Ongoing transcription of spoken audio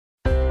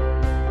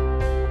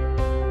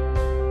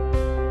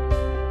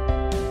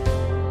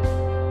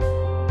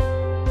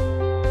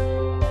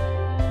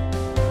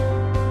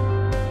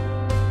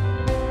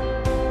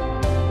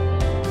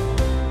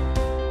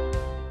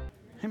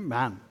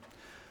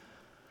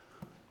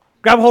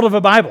Grab hold of a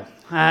Bible.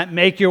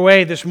 Make your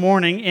way this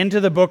morning into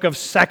the book of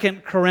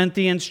 2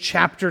 Corinthians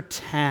chapter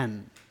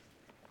 10.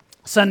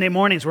 Sunday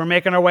mornings, we're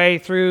making our way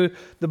through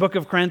the book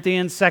of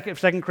Corinthians,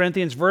 2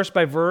 Corinthians, verse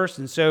by verse,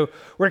 and so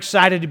we're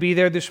excited to be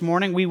there this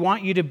morning. We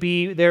want you to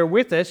be there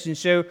with us, and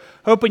so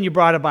hoping you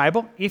brought a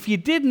Bible. If you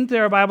didn't,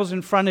 there are Bibles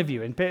in front of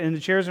you, in the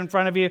chairs in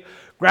front of you.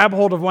 Grab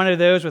hold of one of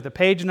those with a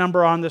page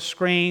number on the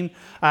screen,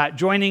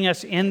 joining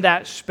us in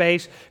that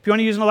space. If you want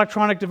to use an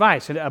electronic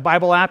device, a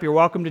Bible app, you're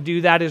welcome to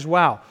do that as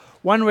well.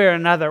 One way or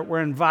another,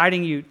 we're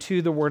inviting you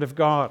to the Word of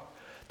God.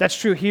 That's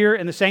true here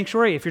in the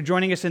sanctuary. If you're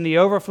joining us in the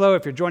overflow,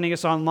 if you're joining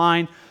us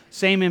online,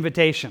 same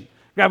invitation.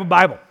 Grab a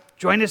Bible.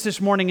 Join us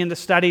this morning in the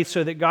study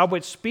so that God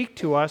would speak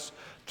to us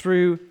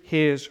through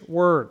His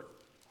Word.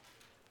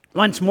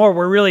 Once more,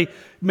 we're really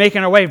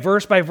making our way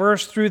verse by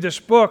verse through this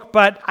book,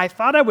 but I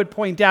thought I would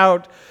point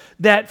out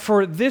that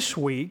for this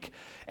week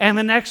and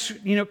the next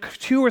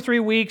 2 or 3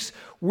 weeks,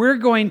 we're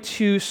going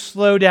to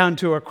slow down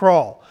to a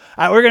crawl.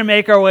 We're going to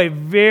make our way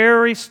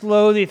very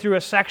slowly through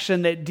a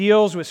section that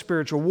deals with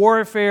spiritual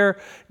warfare,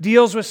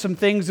 deals with some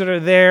things that are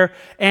there,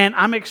 and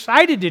I'm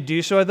excited to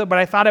do so, but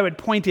I thought I would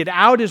point it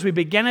out as we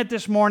begin it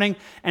this morning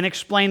and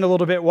explain a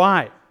little bit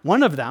why.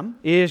 One of them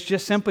is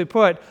just simply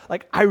put,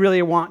 I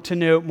really want to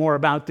know more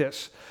about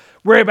this.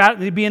 We're about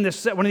to be in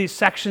one of these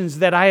sections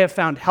that I have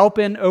found help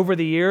in over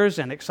the years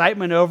and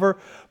excitement over,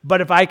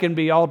 but if I can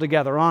be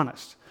altogether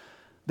honest,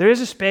 there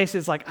is a space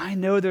that's I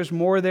know there's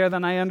more there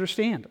than I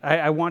understand.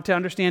 I want to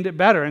understand it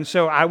better. And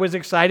so I was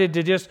excited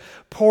to just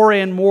pour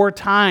in more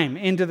time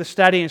into the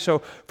study. And so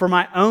for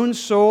my own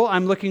soul,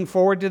 I'm looking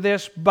forward to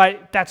this,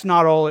 but that's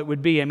not all it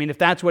would be. I mean, if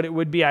that's what it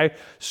would be, I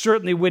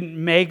certainly wouldn't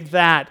make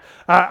that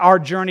our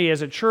journey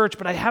as a church.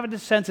 But I have the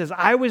sense as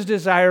I was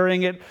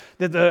desiring it,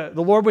 that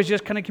the Lord was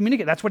just kind of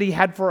communicating. That's what He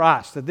had for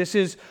us, that this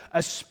is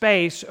a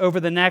space over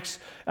the next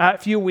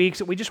few weeks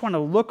that we just want to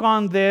look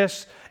on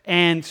this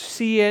and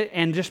see it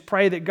and just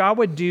pray that God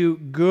would do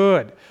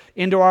good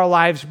into our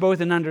lives,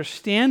 both in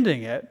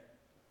understanding it,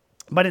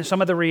 but in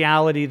some of the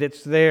reality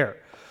that's there.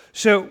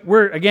 So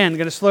we're, again,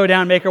 going to slow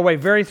down, make our way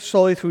very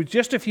slowly through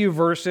just a few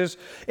verses,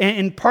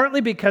 and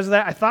partly because of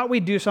that, I thought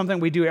we'd do something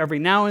we do every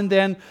now and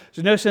then.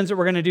 There's no sense that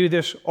we're going to do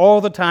this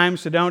all the time,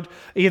 so don't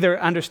either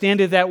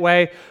understand it that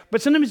way.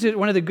 But sometimes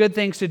one of the good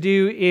things to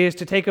do is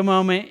to take a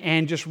moment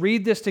and just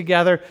read this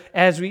together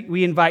as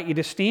we invite you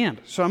to stand.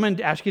 So I'm going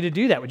to ask you to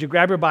do that. Would you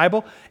grab your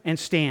Bible and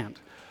stand?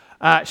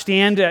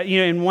 Stand,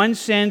 in one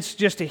sense,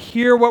 just to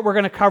hear what we're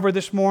going to cover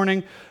this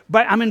morning.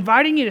 But I'm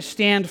inviting you to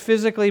stand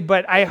physically,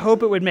 but I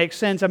hope it would make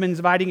sense. I'm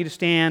inviting you to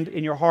stand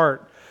in your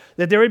heart.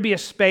 That there would be a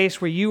space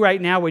where you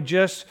right now would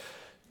just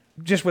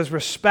with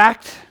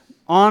respect,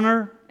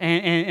 honor,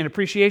 and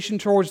appreciation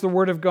towards the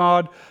Word of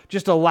God,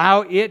 just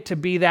allow it to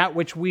be that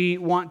which we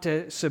want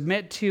to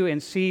submit to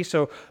and see.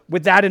 So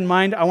with that in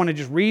mind, I want to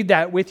just read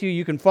that with you.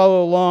 You can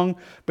follow along,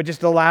 but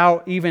just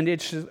allow even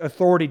its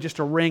authority just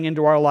to ring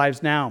into our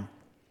lives now.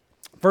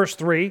 Verse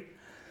 3,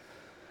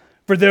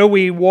 for though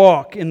we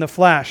walk in the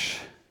flesh,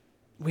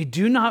 we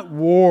do not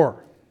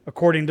war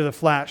according to the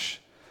flesh.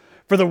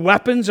 For the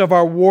weapons of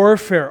our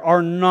warfare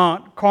are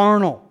not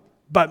carnal,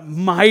 but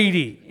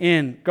mighty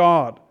in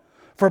God,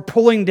 for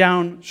pulling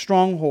down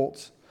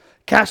strongholds,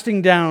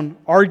 casting down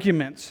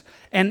arguments,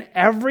 and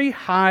every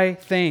high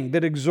thing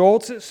that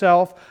exalts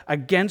itself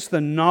against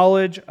the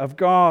knowledge of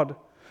God,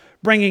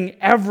 bringing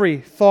every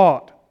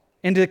thought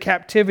into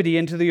captivity,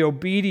 into the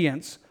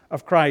obedience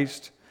of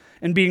Christ,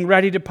 and being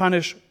ready to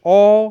punish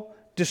all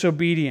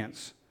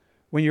disobedience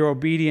when your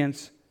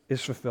obedience is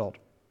fulfilled.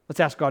 Let's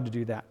ask God to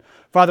do that.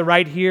 Father,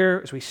 right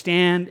here, as we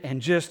stand and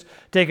just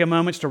take a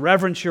moment to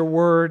reverence your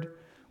word,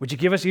 would you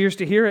give us ears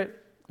to hear it,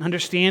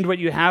 understand what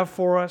you have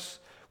for us?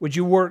 Would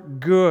you work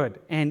good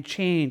and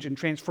change and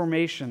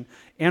transformation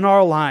in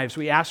our lives?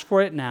 We ask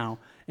for it now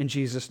in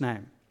Jesus'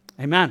 name.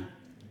 Amen.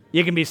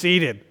 You can be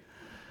seated.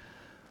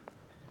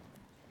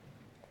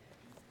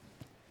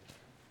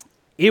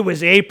 It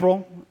was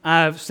April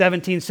of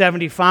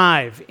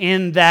 1775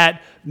 in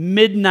that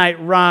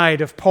midnight ride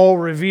of Paul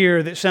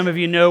Revere that some of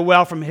you know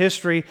well from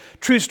history.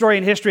 True story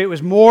in history, it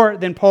was more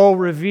than Paul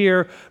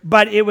Revere,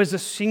 but it was a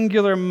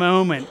singular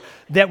moment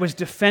that was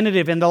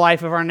definitive in the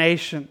life of our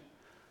nation.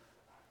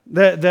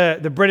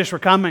 The British were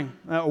coming.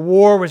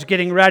 War was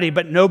getting ready,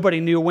 but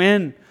nobody knew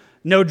when.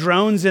 No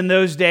drones in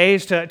those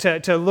days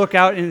to look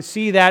out and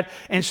see that.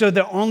 And so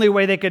the only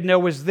way they could know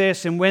was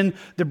this. And when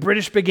the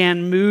British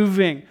began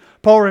moving,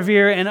 Paul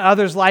Revere and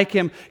others like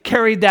him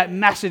carried that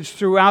message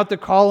throughout the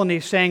colony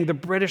saying the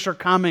British are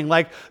coming,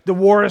 like the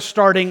war is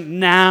starting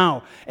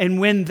now. And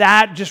when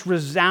that just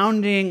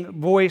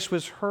resounding voice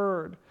was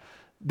heard,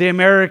 the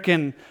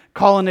American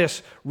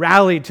colonists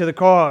rallied to the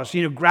cause,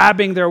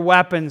 grabbing their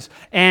weapons.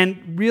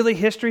 And really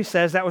history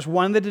says that was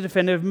one of the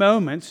definitive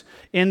moments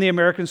in the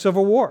American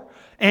Civil War.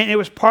 And it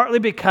was partly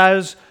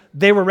because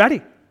they were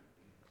ready.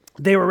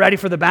 They were ready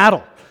for the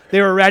battle.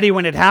 They were ready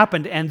when it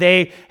happened, and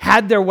they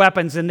had their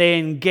weapons, and they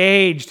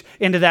engaged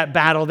into that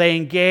battle. They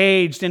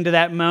engaged into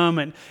that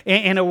moment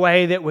in a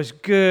way that was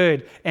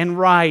good and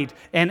right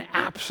and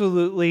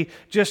absolutely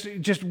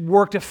just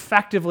worked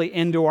effectively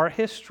into our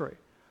history.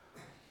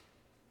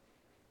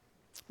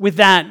 With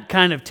that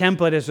kind of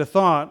template as a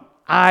thought,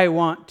 I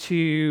want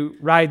to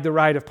ride the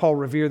ride of Paul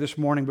Revere this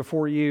morning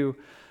before you.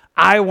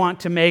 I want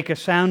to make a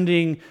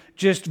sounding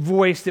just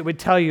voice that would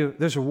tell you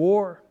there's a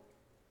war.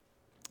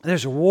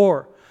 There's a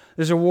war.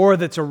 There's a war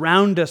that's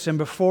around us and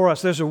before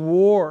us. There's a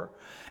war.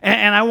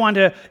 And I want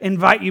to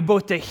invite you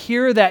both to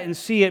hear that and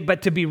see it,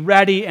 but to be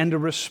ready and to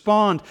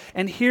respond.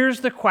 And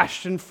here's the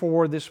question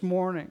for this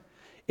morning.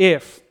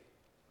 If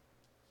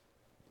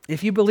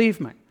you believe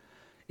me,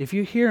 if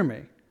you hear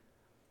me,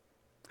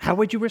 how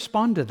would you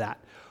respond to that?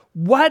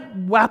 What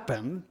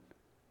weapon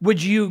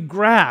would you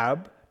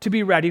grab to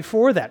be ready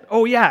for that?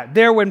 Oh yeah,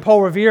 there when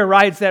Paul Revere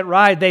rides that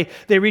ride,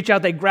 they reach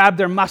out, they grab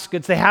their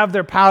muskets, they have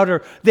their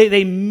powder,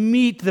 they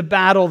meet the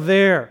battle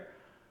there.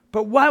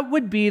 But what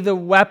would be the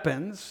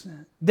weapons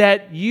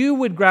that you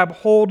would grab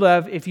hold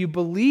of if you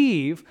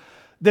believe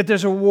that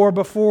there's a war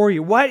before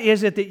you? What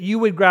is it that you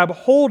would grab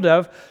hold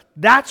of?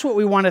 That's what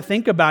we want to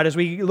think about as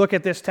we look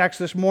at this text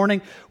this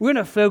morning. We're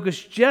going to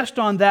focus just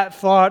on that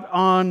thought,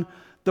 on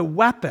the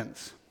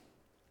weapons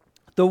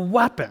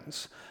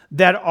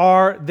that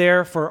are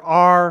there for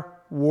our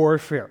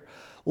warfare.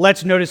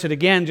 Let's notice it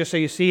again, just so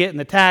you see it in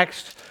the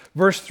text.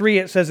 Verse 3,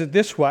 it says it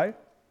this way: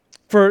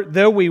 "For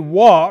though we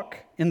walk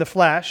in the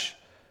flesh,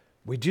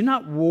 we do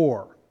not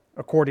war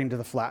according to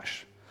the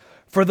flesh.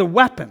 For the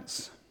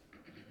weapons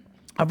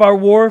of our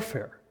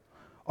warfare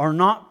are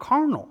not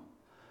carnal,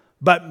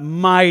 but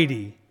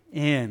mighty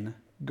in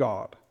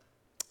God."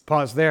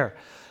 Pause there.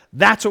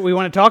 That's what we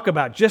want to talk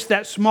about. Just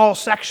that small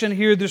section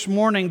here this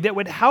morning that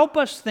would help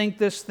us think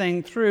this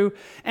thing through.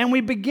 And we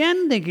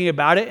begin thinking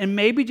about it and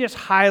maybe just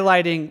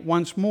highlighting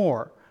once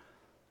more.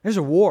 There's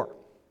a war.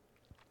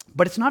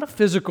 But it's not a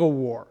physical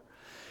war.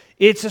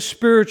 It's a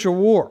spiritual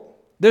war.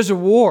 There's a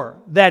war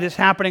that is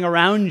happening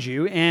around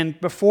you and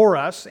before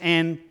us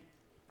and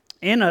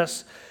in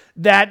us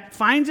that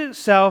finds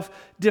itself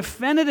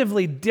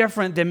definitively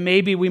different than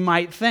maybe we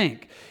might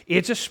think.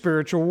 It's a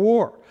spiritual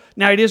war.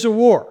 Now, it is a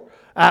war.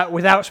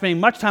 Without spending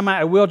much time on it,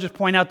 I will just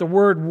point out the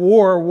word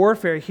war,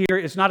 warfare here,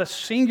 is not a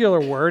singular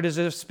word, as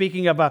if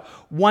speaking of a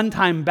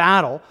one-time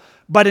battle,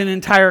 but an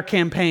entire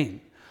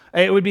campaign.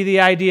 It would be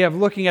the idea of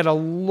looking at a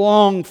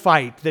long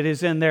fight that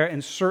is in there,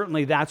 and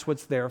certainly that's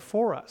what's there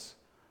for us.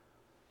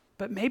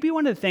 But maybe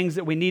one of the things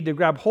that we need to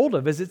grab hold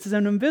of is it's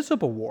an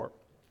invisible war.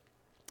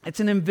 It's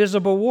an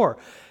invisible war.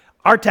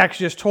 Our text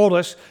just told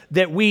us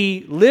that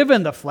we live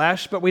in the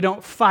flesh, but we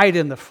don't fight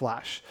in the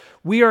flesh.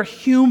 We are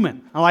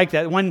human. I like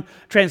that. One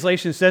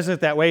translation says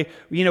it that way.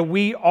 You know,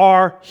 we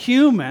are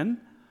human,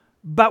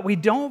 but we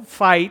don't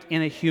fight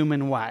in a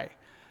human way.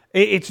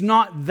 It's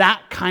not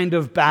that kind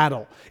of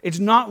battle. It's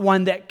not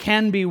one that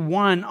can be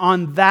won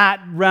on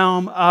that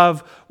realm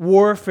of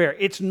warfare.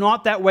 It's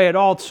not that way at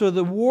all. So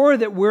the war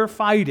that we're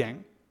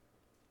fighting,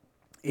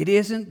 it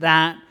isn't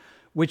that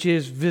which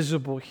is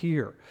visible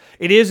here.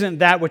 It isn't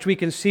that which we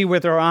can see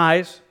with our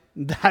eyes.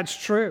 That's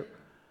true.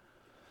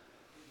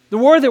 The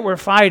war that we're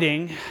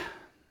fighting,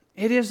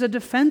 it is a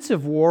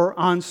defensive war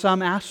on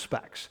some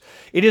aspects.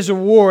 It is a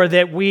war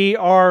that we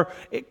are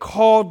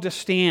called to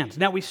stand.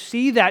 Now, we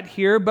see that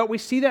here, but we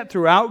see that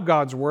throughout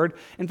God's Word.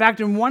 In fact,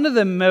 in one of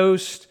the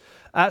most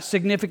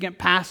significant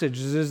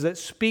passages that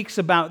speaks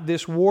about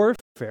this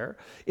warfare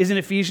is in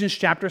Ephesians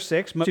chapter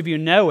 6. Most of you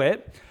know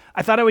it.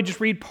 I thought I would just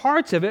read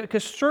parts of it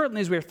because certainly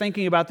as we were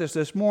thinking about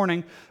this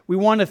morning, we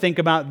want to think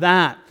about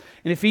that.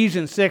 In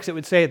Ephesians 6, it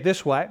would say it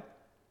this way: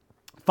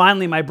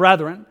 "Finally, my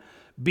brethren,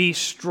 be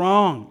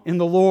strong in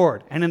the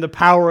Lord and in the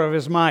power of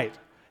His might."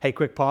 Hey,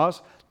 quick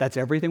pause. That's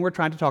everything we're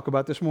trying to talk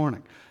about this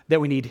morning. That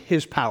we need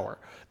His power,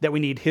 that we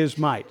need His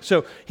might.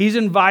 So He's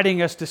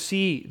inviting us to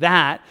see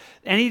that.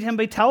 And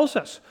He tells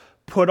us,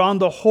 put on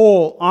the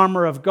whole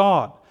armor of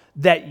God,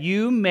 that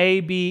you may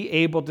be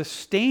able to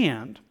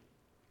stand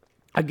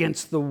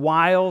against the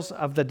wiles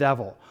of the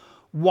devil.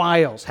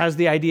 Wiles has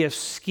the idea of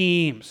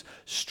schemes,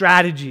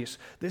 strategies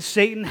that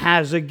Satan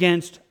has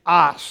against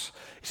us.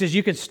 He says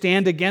you can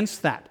stand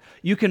against that.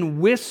 You can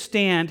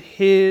withstand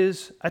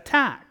his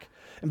attack.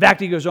 In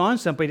fact, he goes on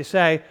simply to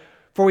say,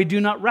 "For we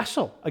do not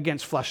wrestle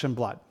against flesh and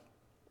blood,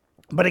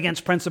 but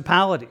against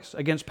principalities,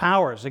 against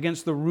powers,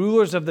 against the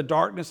rulers of the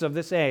darkness of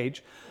this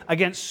age,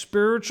 against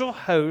spiritual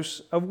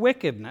hosts of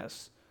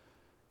wickedness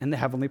in the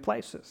heavenly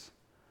places."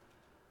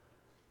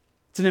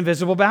 It's an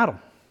invisible battle.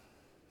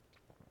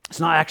 It's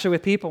not actually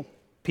with people.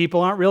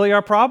 People aren't really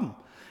our problem.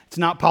 It's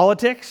not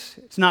politics.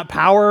 It's not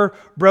power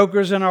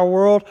brokers in our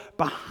world.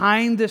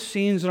 Behind the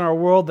scenes in our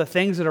world, the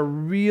things that are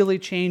really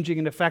changing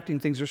and affecting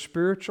things are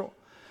spiritual.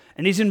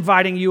 And He's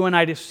inviting you and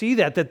I to see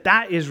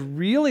that is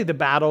really the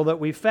battle that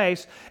we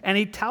face. And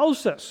He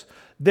tells us,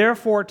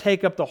 therefore,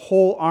 take up the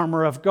whole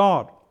armor of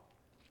God,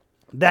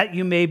 that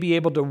you may be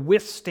able to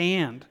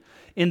withstand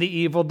in the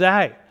evil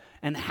day,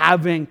 and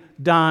having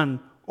done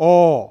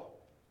all,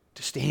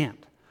 to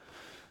stand.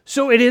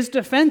 So it is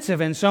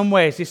defensive in some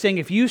ways. He's saying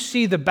if you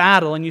see the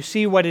battle and you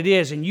see what it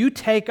is and you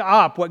take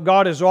up what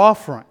God is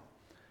offering,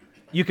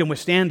 you can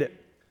withstand it.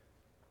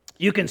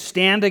 You can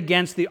stand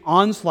against the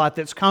onslaught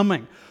that's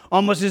coming.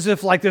 Almost as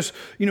if like this,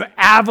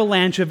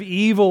 avalanche of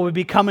evil would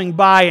be coming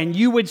by and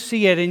you would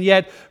see it, and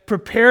yet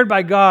prepared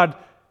by God,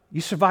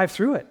 you survive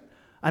through it.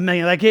 I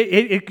mean, like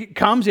it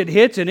comes, it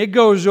hits, and it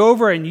goes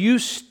over, and you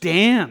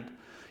stand.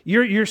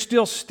 You're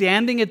still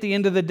standing at the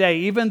end of the day,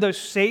 even though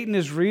Satan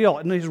is real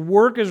and his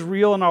work is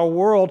real in our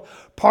world.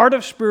 Part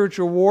of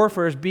spiritual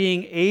warfare is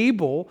being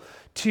able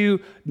to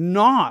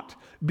not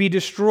be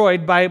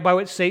destroyed by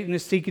what Satan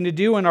is seeking to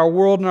do in our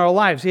world and our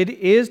lives. It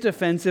is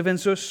defensive, and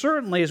so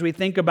certainly as we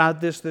think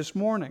about this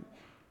morning,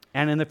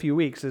 and in the few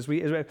weeks, for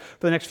the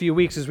next few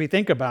weeks as we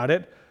think about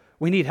it,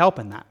 we need help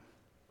in that.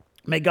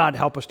 May God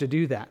help us to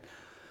do that.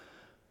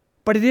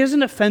 But it is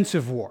an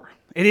offensive war.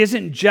 It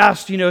isn't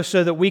just,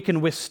 so that we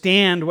can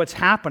withstand what's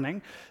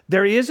happening.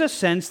 There is a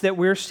sense that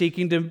we're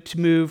seeking to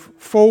move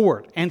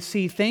forward and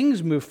see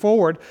things move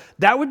forward.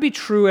 That would be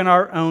true in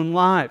our own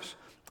lives.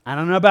 I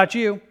don't know about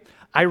you.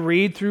 I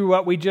read through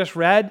what we just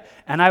read,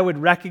 and I would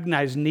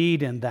recognize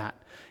need in that.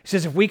 He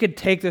says if we could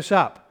take this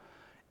up,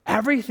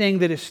 everything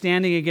that is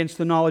standing against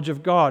the knowledge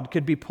of God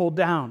could be pulled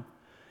down.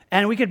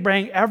 And we could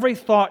bring every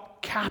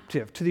thought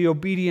captive to the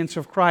obedience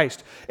of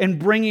Christ and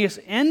bring us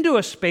into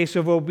a space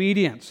of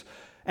obedience.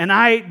 And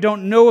I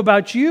don't know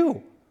about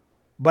you,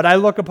 but I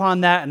look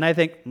upon that and I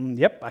think,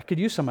 yep, I could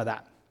use some of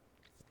that.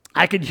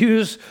 I could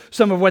use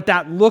some of what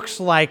that looks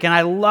like, and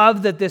I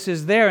love that this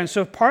is there. And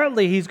so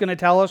partly he's going to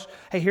tell us,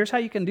 hey, here's how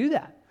you can do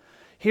that.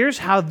 Here's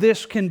how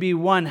this can be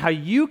won, how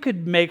you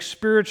could make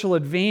spiritual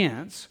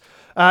advance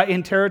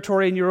in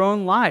territory in your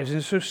own lives.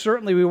 And so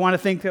certainly we want to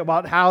think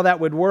about how that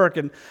would work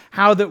and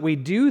how that we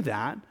do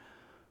that,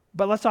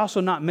 but let's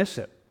also not miss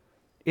it.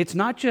 It's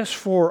not just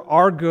for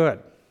our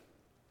good.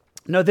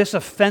 No, this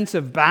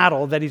offensive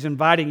battle that he's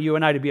inviting you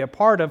and I to be a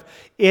part of,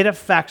 it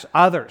affects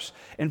others.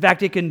 In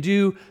fact, it can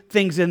do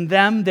things in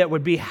them that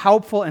would be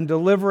helpful in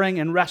delivering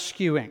and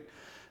rescuing.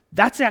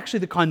 That's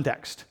actually the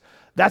context.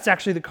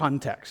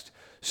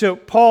 So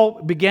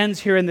Paul begins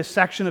here in this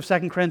section of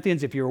 2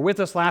 Corinthians. If you were with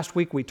us last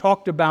week, we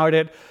talked about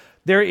it.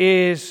 There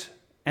is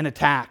an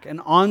attack, an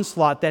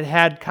onslaught that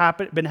had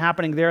been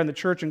happening there in the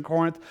church in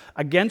Corinth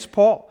against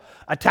Paul.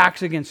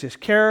 Attacks against his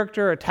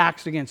character,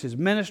 attacks against his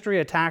ministry,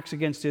 attacks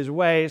against his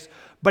ways,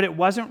 but it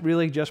wasn't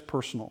really just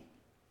personal.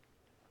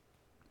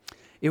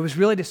 It was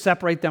really to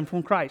separate them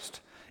from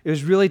Christ. It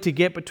was really to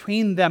get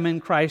between them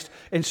and Christ.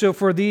 And so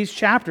for these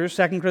chapters,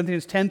 2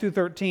 Corinthians 10 through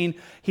 13,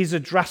 he's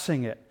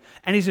addressing it.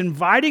 And he's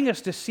inviting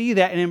us to see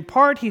that, and in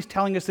part he's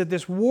telling us that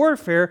this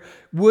warfare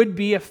would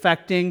be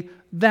affecting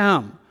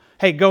them.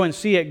 Hey, go and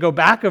see it. Go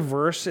back a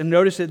verse and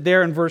notice it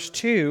there in verse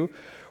 2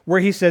 where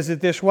he says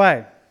it this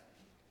way.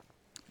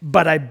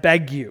 But I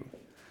beg you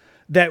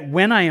that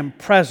when I am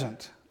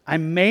present, I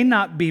may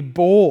not be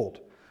bold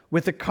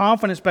with the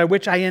confidence by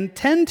which I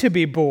intend to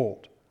be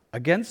bold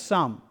against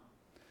some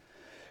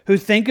who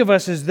think of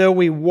us as though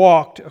we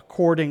walked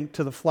according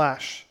to the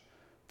flesh.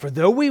 For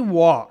though we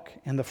walk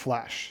in the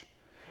flesh,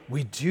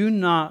 we do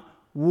not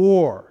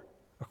war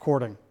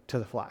according to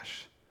the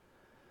flesh.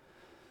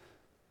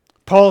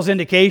 Paul's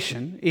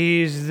indication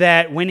is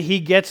that when he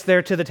gets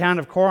there to the town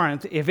of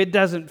Corinth, if it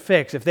doesn't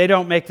fix, if they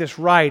don't make this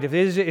right,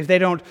 if they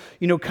don't,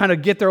 kind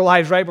of get their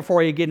lives right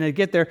before he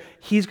get there,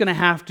 he's going to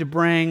have to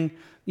bring,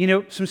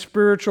 some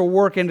spiritual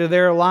work into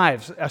their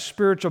lives, a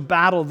spiritual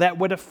battle that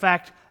would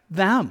affect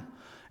them.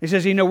 He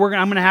says, I'm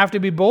going to have to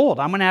be bold.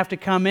 I'm going to have to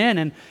come in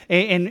and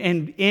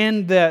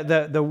in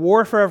the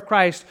warfare of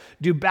Christ,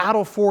 do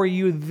battle for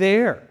you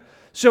there.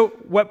 So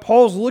what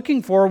Paul's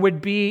looking for would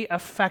be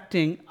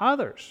affecting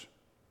others.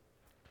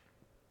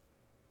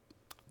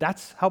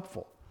 That's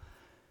helpful.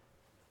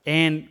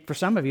 And for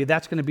some of you,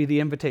 that's going to be the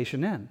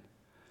invitation in,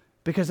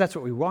 because that's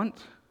what we want.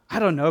 I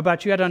don't know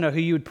about you. I don't know who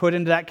you would put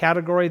into that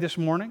category this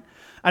morning.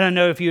 I don't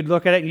know if you'd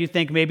look at it and you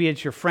think maybe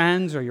it's your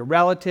friends or your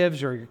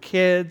relatives or your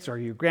kids or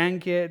your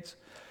grandkids.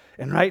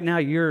 And right now,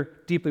 you're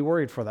deeply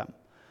worried for them.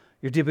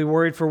 You're deeply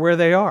worried for where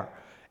they are.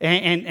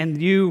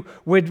 And you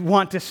would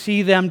want to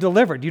see them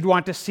delivered. You'd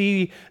want to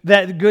see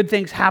that good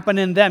things happen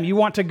in them. You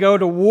want to go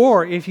to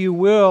war, if you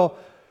will,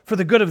 for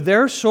the good of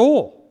their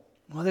soul.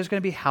 Well, there's going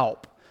to be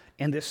help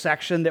in this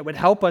section that would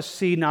help us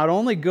see not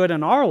only good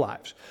in our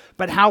lives,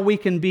 but how we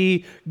can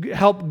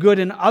help good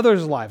in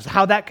others' lives,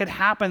 how that could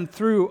happen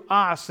through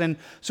us. And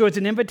so it's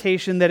an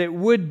invitation that it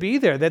would be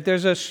there, that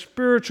there's a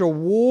spiritual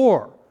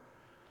war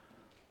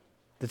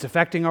that's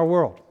affecting our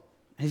world.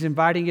 He's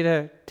inviting you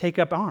to take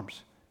up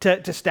arms,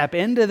 to step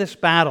into this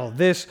battle,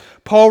 this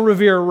Paul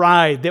Revere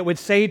ride that would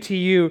say to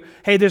you,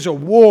 hey, there's a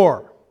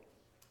war.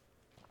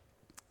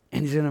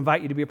 And he's going to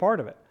invite you to be a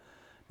part of it.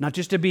 Not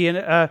just to be an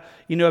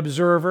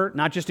observer,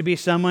 not just to be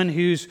someone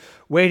who's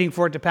waiting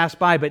for it to pass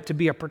by, but to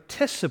be a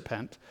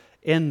participant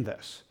in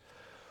this.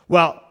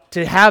 Well,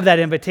 to have that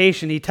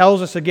invitation, he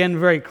tells us again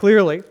very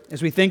clearly,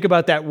 as we think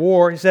about that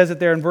war, he says it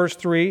there in verse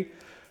 3,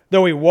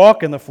 though we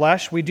walk in the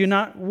flesh, we do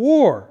not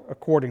war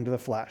according to the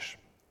flesh.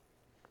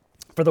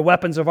 For the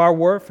weapons of our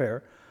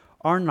warfare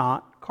are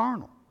not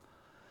carnal.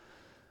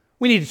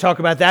 We need to talk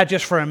about that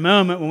just for a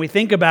moment. When we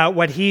think about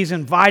what he's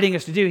inviting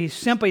us to do, he's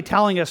simply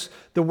telling us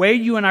the way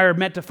you and I are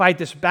meant to fight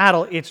this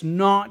battle, it's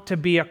not to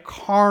be a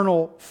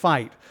carnal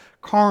fight.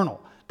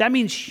 Carnal. That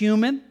means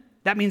human.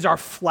 That means our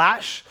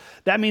flesh.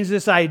 That means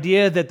this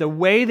idea that the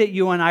way that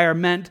you and I are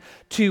meant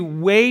to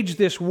wage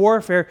this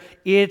warfare,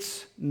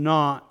 it's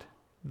not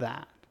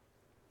that.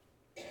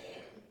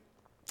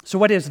 So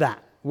what is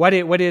that? What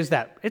is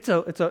that? It's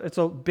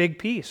a big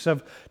piece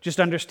of just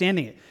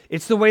understanding it.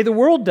 It's the way the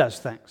world does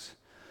things.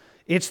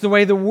 It's the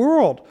way the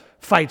world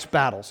fights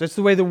battles. It's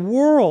the way the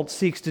world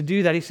seeks to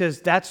do that. He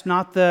says that's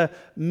not the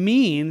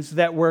means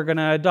that we're going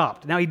to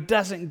adopt. Now, he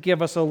doesn't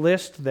give us a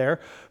list there,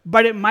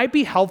 but it might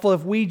be helpful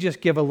if we just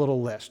give a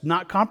little list.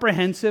 Not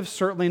comprehensive,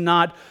 certainly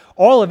not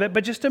all of it,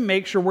 but just to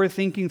make sure we're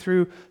thinking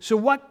through, so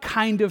what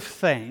kind of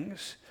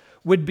things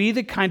would be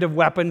the kind of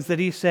weapons that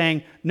he's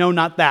saying, no,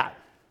 not that.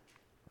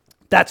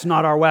 That's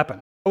not our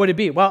weapon. What would it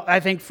be? Well, I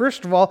think,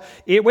 first of all,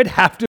 it would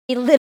have to be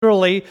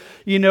literally,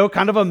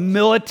 kind of a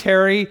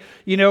military,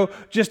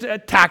 just a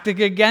tactic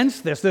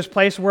against this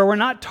place where we're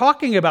not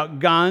talking about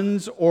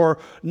guns or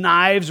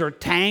knives or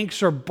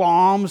tanks or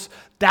bombs.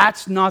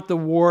 That's not the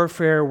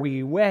warfare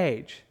we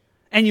wage.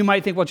 And you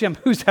might think, well, Jim,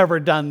 who's ever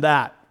done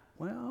that?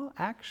 Well,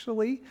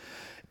 actually,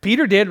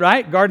 Peter did,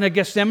 right? Garden of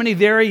Gethsemane,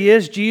 there he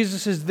is.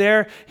 Jesus is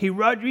there. He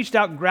reached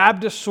out,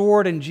 grabbed a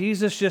sword, and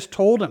Jesus just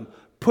told him,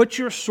 put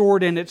your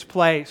sword in its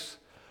place.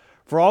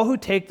 For all who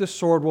take the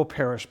sword will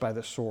perish by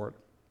the sword.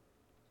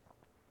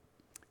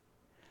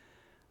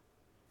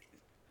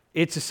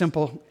 It's a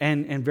simple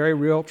and very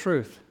real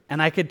truth.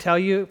 And I could tell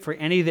you, for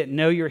any that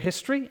know your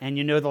history, and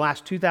you know the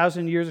last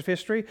 2,000 years of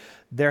history,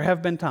 there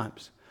have been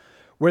times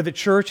where the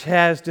church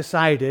has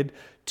decided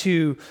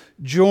to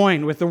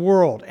join with the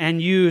world and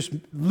use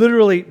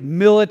literally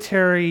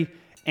military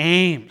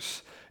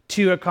aims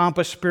to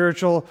accomplish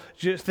spiritual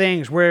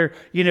things where,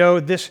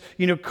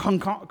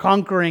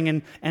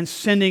 conquering and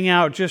sending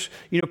out just,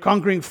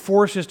 conquering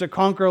forces to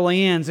conquer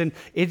lands, and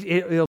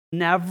it'll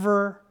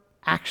never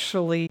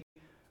actually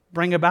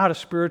bring about a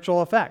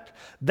spiritual effect.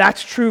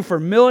 That's true for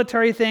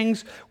military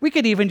things. We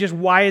could even just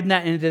widen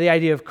that into the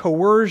idea of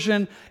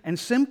coercion and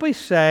simply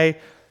say,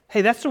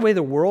 hey, that's the way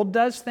the world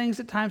does things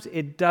at times.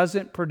 It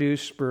doesn't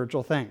produce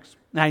spiritual things.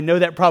 Now, I know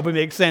that probably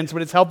makes sense,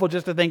 but it's helpful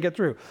just to think it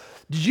through.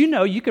 Did you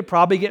know you could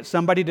probably get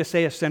somebody to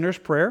say a sinner's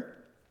prayer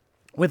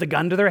with a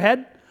gun to their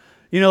head?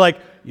 Like,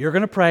 you're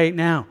going to pray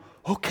now.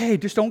 Okay,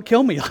 just don't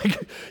kill me.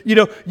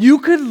 You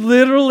could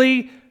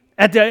literally,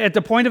 at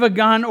the point of a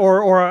gun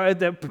or at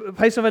the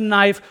place of a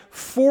knife,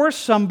 force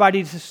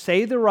somebody to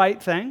say the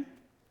right thing,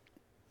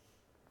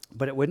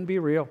 but it wouldn't be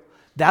real.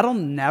 That'll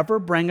never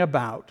bring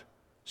about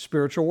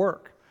spiritual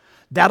work.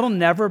 That'll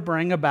never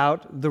bring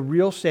about the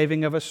real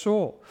saving of a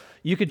soul.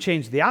 You could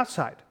change the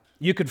outside.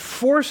 You could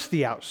force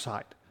the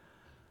outside.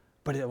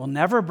 But it will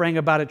never bring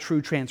about a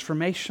true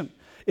transformation.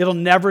 It'll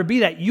never be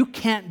that. You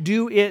can't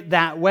do it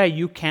that way.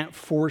 You can't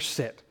force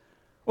it.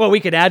 Well,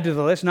 we could add to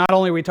the list, not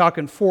only are we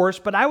talking force,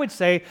 but I would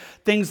say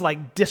things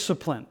like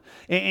discipline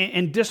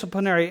and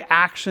disciplinary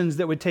actions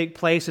that would take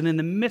place. And in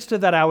the midst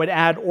of that, I would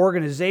add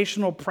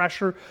organizational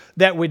pressure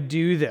that would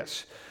do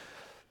this.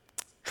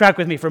 Track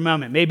with me for a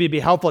moment. Maybe it'd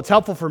be helpful. It's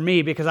helpful for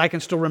me because I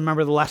can still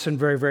remember the lesson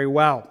very, very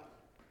well.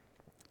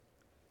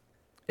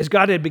 As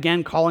God had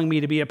began calling me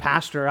to be a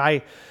pastor,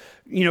 I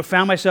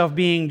found myself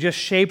being just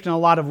shaped in a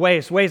lot of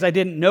ways I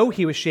didn't know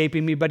he was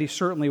shaping me, but he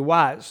certainly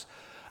was.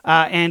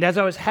 And as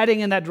I was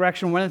heading in that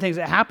direction, one of the things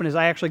that happened is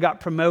I actually got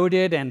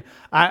promoted, and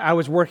I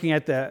was working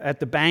at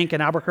the bank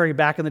in Albuquerque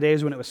back in the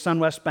days when it was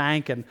SunWest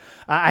Bank, and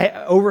I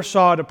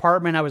oversaw a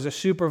department. I was a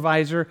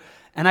supervisor,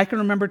 and I can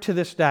remember to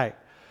this day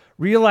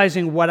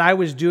realizing what I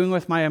was doing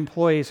with my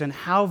employees and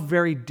how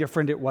very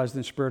different it was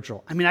than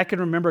spiritual. I mean, I can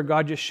remember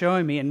God just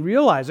showing me and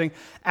realizing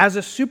as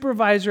a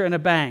supervisor in a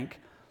bank,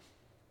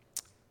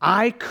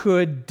 I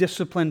could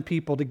discipline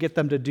people to get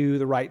them to do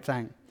the right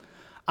thing.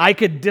 I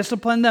could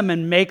discipline them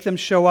and make them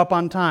show up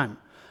on time.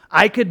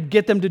 I could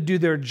get them to do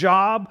their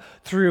job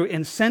through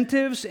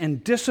incentives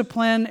and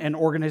discipline and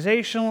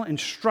organizational and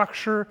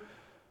structure.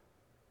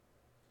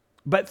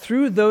 But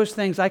through those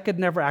things, I could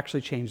never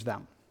actually change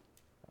them.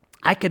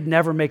 I could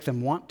never make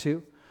them want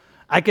to.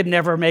 I could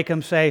never make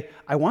them say,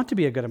 I want to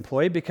be a good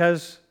employee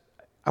because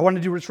I want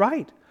to do what's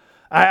right.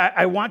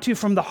 I want to,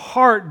 from the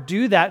heart,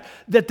 do that.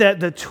 That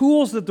the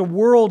tools that the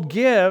world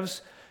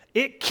gives,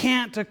 it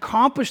can't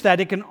accomplish that.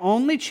 It can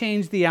only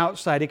change the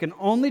outside. It can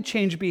only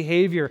change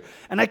behavior.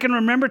 And I can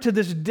remember to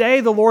this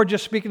day the Lord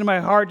just speaking to my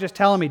heart, just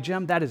telling me,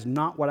 Jim, that is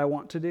not what I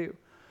want to do.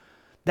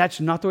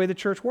 That's not the way the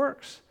church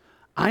works.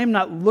 I am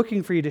not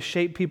looking for you to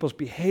shape people's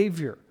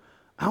behavior.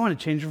 I want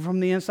to change them from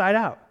the inside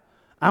out.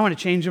 I want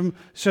to change them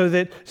so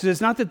it's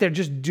not that they're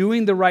just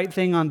doing the right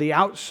thing on the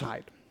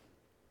outside.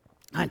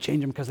 I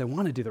change them because they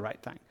want to do the right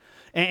thing.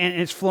 And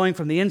it's flowing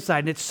from the inside.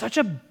 And it's such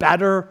a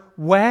better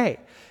way.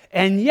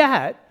 And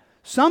yet,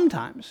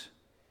 sometimes,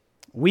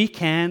 We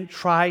can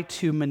try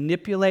to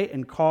manipulate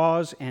and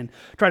cause and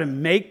try to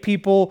make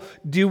people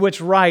do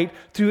what's right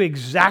through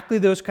exactly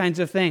those kinds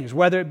of things,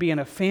 whether it be in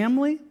a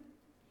family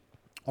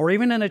or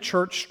even in a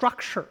church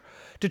structure,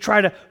 to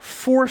try to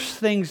force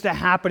things to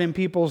happen in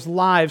people's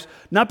lives,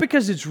 not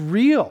because it's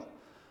real,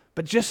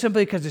 but just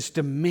simply because it's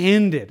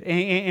demanded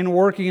in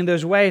working in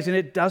those ways, and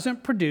it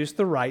doesn't produce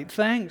the right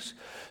things.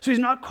 So he's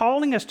not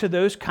calling us to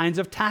those kinds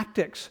of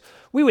tactics.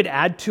 We would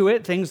add to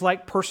it things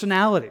like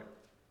personality,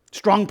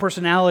 strong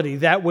personality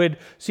that would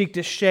seek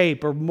to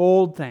shape or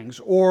mold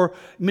things, or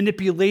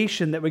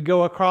manipulation that would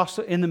go across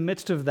in the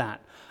midst of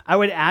that. I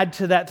would add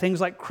to that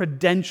things like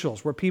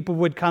credentials, where people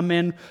would come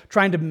in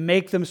trying to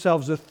make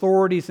themselves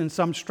authorities in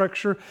some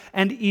structure,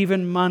 and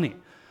even money.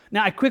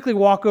 Now, I quickly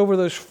walk over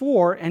those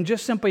four and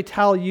just simply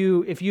tell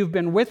you, if you've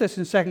been with us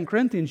in 2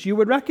 Corinthians, you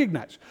would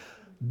recognize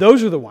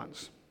those are the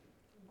ones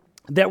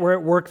that were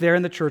at work there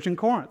in the church in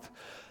Corinth.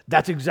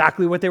 That's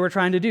exactly what they were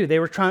trying to do. They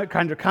were trying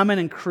to come in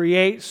and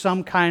create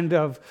some kind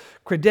of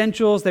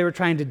credentials. They were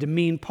trying to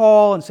demean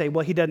Paul and say,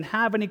 well, he doesn't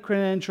have any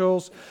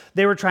credentials.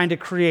 They were trying to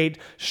create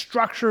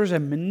structures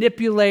and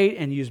manipulate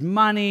and use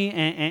money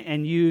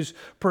and use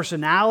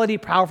personality,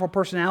 powerful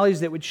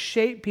personalities that would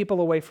shape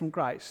people away from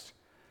Christ.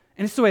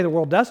 And it's the way the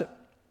world does it.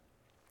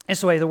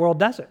 It's the way the world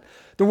does it.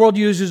 The world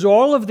uses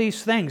all of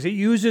these things. It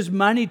uses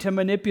money to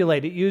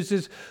manipulate. It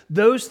uses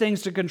those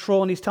things to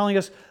control. And he's telling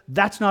us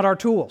that's not our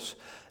tools.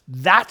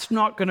 That's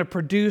not going to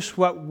produce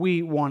what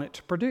we want it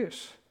to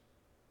produce.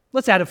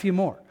 Let's add a few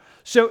more.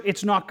 So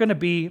it's not going to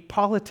be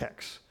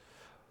politics.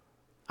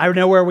 I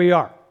know where we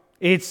are.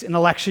 It's an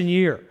election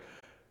year.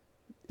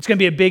 It's going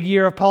to be a big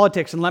year of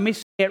politics. And let me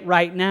say it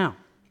right now.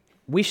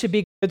 We should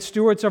be good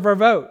stewards of our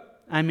vote.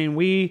 I mean,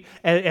 we,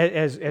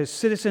 as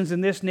citizens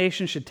in this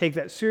nation, should take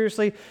that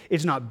seriously.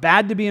 It's not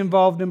bad to be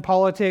involved in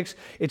politics.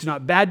 It's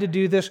not bad to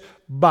do this,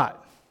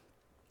 but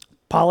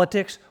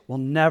politics will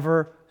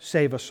never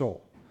save a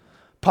soul.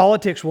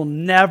 Politics will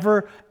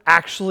never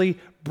actually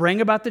bring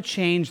about the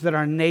change that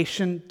our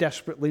nation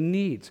desperately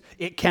needs.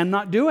 It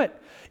cannot do it.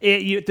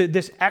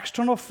 This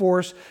external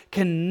force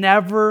can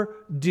never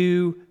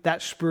do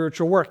that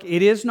spiritual work.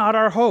 It is not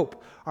our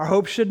hope. Our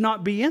hope should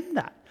not be in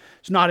that.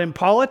 It's not in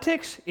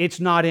politics.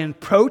 It's not in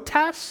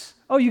protests.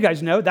 Oh, you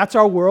guys know, that's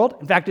our world.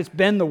 In fact, it's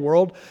been the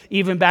world.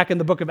 Even back in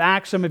the book of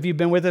Acts, some of you have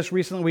been with us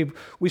recently,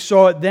 we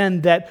saw it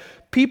then, that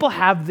people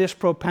have this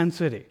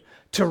propensity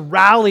to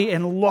rally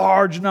in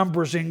large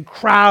numbers, in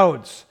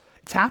crowds.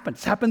 It's happened.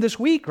 It's happened this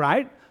week,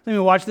 right? Let me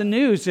watch the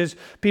news as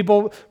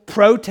people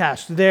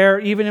protest there,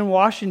 even in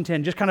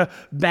Washington, just kind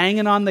of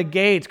banging on the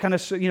gates, kind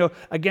of,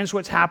 against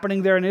what's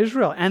happening there in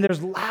Israel. And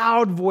there's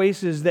loud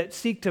voices that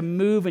seek to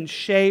move and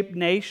shape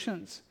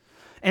nations.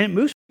 And it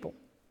moves people.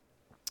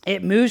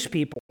 It moves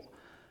people.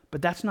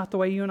 But that's not the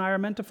way you and I are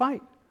meant to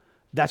fight.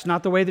 That's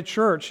not the way the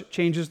church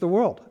changes the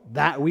world.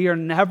 That we are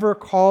never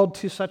called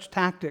to such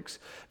tactics.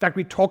 In fact,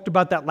 we talked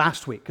about that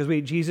last week because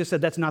Jesus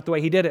said that's not the way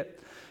he did it.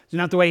 It's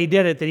not the way he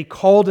did it, that he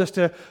called us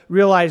to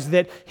realize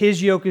that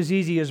his yoke is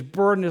easy, his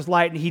burden is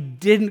light, and he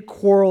didn't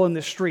quarrel in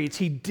the streets.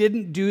 He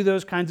didn't do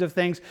those kinds of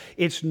things.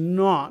 It's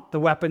not the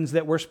weapons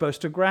that we're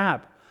supposed to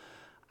grab.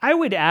 I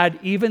would add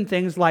even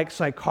things like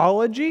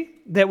psychology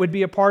that would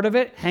be a part of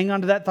it. Hang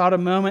on to that thought a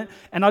moment,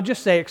 and I'll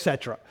just say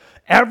etc.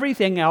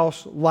 Everything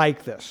else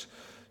like this.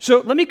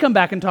 So let me come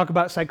back and talk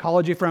about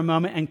psychology for a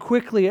moment and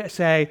quickly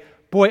say,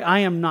 boy, I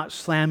am not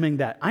slamming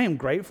that. I am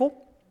grateful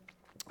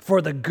for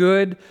the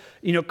good,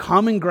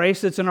 common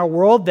grace that's in our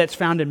world that's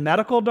found in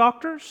medical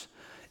doctors,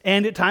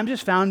 and at times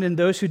is found in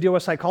those who deal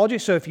with psychology.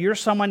 So if you're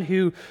someone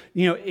who,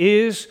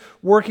 is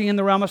working in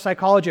the realm of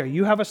psychology, or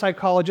you have a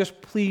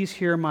psychologist, please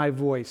hear my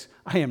voice.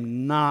 I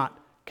am not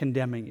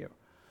condemning you.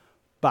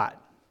 But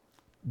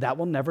that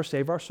will never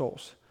save our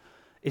souls.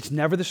 It's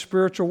never the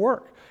spiritual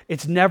work.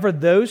 It's never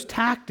those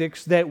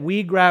tactics that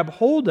we grab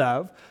hold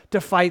of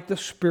to fight the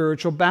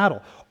spiritual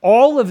battle.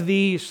 All of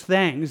these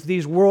things,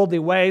 these worldly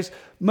ways,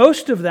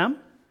 most of them,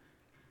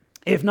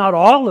 if not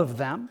all of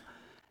them,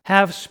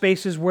 have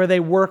spaces where they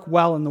work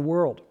well in the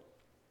world.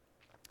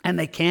 And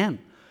they can.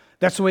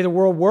 That's the way the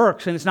world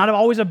works, and it's not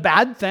always a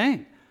bad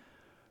thing.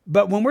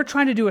 But when we're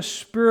trying to do a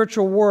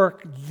spiritual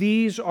work,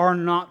 these are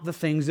not the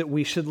things that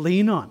we should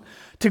lean on.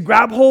 To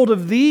grab hold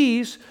of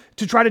these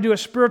to try to do a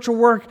spiritual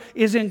work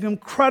is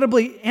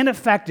incredibly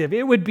ineffective.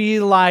 It would be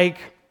like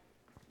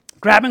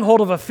grabbing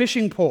hold of a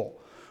fishing pole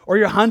or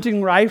your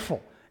hunting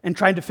rifle and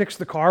trying to fix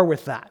the car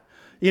with that.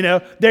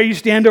 There you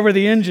stand over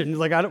the engine. It's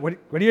like, what are you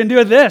going to do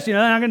with this? They're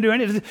not going to do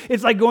anything.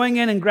 It's like going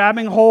in and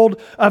grabbing hold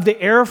of the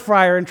air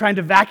fryer and trying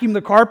to vacuum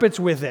the carpets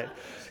with it.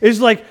 It's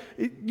like,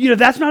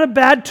 that's not a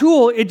bad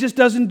tool. It just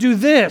doesn't do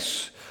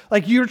this.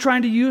 Like you're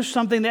trying to use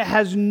something that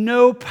has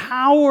no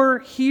power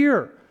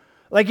here.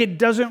 Like it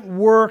doesn't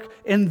work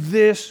in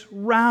this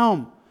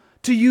realm.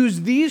 To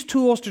use these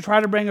tools to try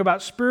to bring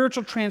about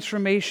spiritual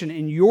transformation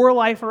in your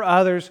life or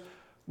others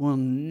will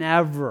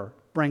never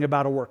bring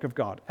about a work of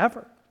God,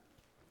 ever.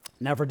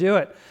 Never do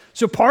it.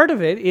 So part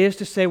of it is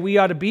to say we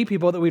ought to be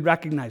people that we'd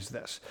recognize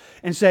this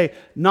and say,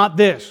 not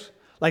this.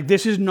 Like,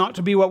 this is not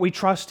to be what we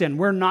trust in.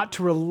 We're not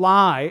to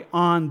rely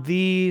on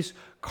these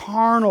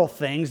carnal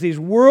things, these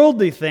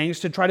worldly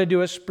things, to try to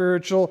do a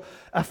spiritual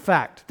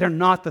effect. They're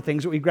not the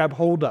things that we grab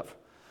hold of.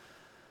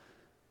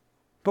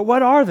 But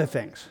what are the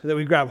things that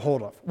we grab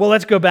hold of? Well,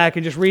 let's go back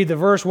and just read the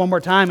verse one more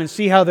time and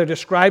see how they're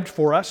described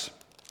for us.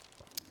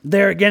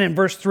 There again in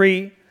verse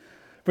 3,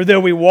 for though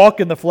we walk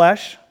in the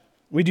flesh,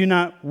 we do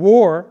not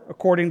war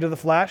according to the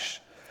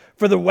flesh,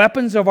 for the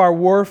weapons of our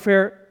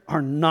warfare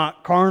are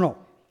not carnal,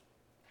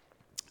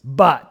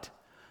 but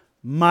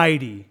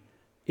mighty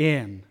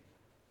in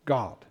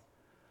God.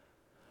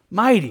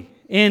 Mighty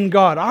in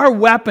God. Our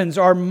weapons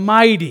are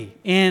mighty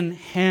in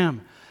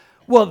Him.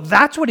 Well,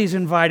 that's what He's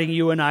inviting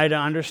you and I to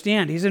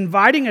understand. He's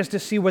inviting us to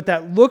see what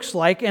that looks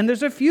like, and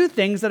there's a few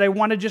things that I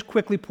want to just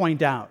quickly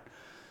point out.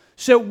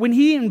 So when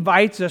He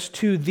invites us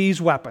to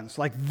these weapons,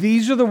 like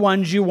these are the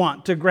ones you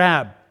want to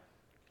grab.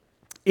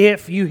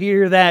 If you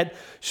hear that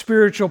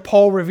spiritual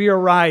Paul Revere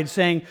ride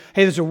saying,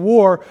 hey, there's a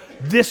war,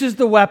 this is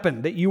the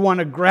weapon that you want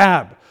to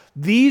grab.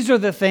 These are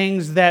the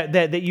things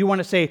that you want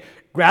to say,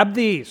 grab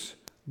these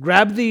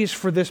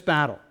for this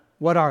battle.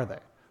 What are they?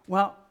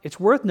 Well, it's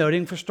worth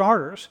noting, for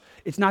starters,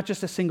 it's not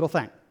just a single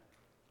thing.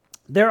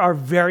 There are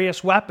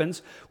various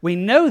weapons. We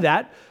know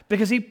that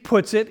because he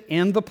puts it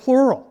in the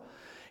plural.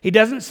 He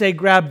doesn't say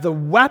grab the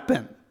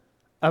weapon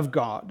of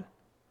God.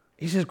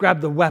 He says grab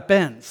the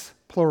weapons,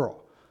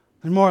 plural.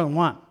 There's more than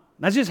one.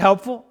 That's just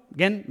helpful.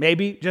 Again,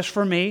 maybe just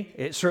for me.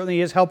 It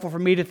certainly is helpful for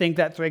me to think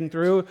that thing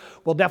through.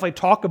 We'll definitely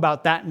talk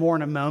about that more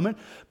in a moment.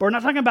 But we're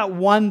not talking about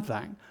one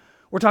thing.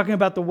 We're talking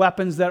about the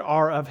weapons that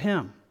are of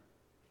Him.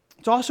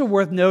 It's also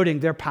worth noting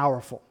they're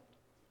powerful.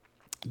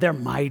 They're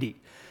mighty.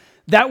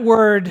 That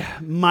word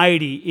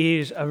mighty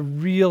is a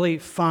really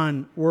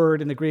fun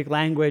word in the Greek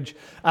language.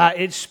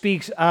 It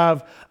speaks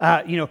of,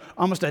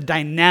 almost a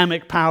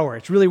dynamic power.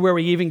 It's really where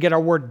we even get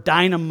our word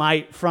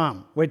dynamite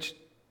from, which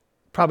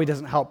probably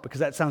doesn't help because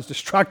that sounds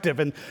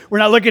destructive and we're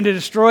not looking to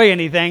destroy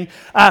anything.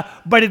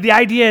 But the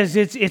idea is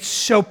it's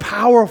so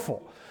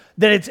powerful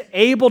that it's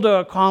able to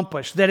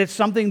accomplish, that it's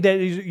something that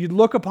you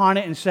look upon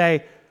it and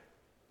say,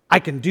 I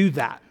can do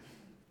that.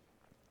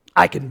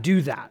 I can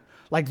do that.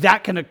 Like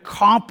that can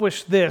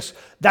accomplish this.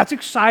 That's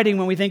exciting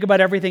when we think about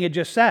everything it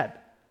just said.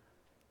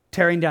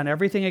 Tearing down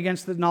everything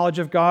against the knowledge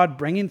of God,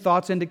 bringing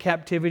thoughts into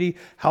captivity,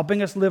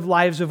 helping us live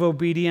lives of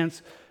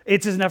obedience.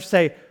 It's enough to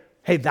say,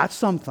 hey, that's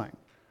something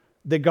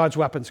that God's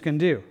weapons can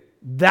do.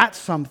 That's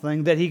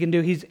something that He can do.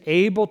 He's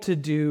able to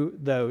do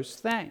those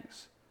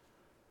things.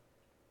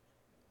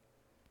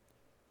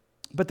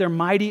 But they're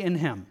mighty in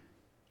Him.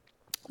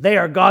 They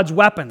are God's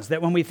weapons,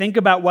 that when we think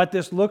about what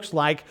this looks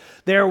like,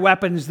 they are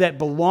weapons that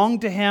belong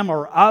to Him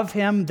or of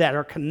Him, that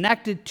are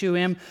connected to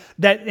Him,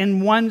 that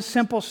in one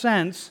simple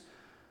sense,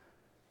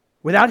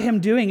 without Him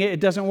doing it, it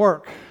doesn't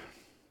work.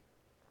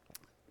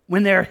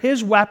 When they're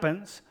His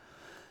weapons,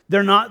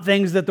 they're not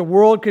things that the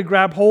world could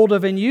grab hold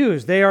of and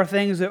use. They are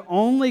things that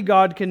only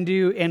God can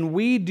do, and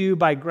we do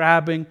by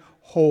grabbing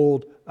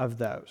hold of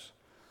those.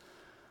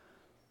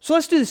 So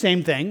let's do the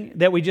same thing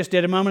that we just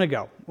did a moment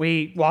ago.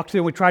 We walked through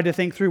and we tried to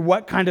think through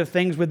what kind of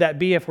things would that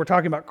be if we're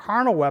talking about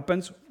carnal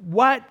weapons.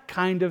 What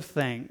kind of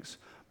things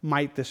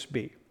might this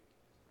be?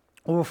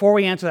 Well, before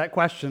we answer that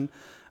question,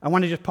 I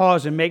want to just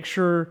pause and make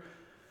sure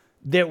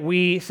that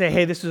we say,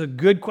 hey, this is a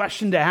good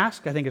question to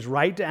ask. I think it's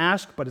right to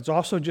ask, but it's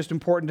also just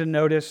important to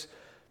notice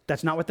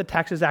that's not what the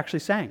text is actually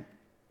saying.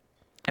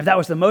 If that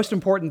was the most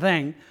important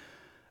thing,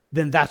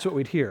 then that's what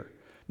we'd hear.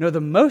 No,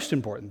 the most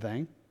important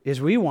thing is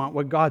we want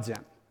what God's in.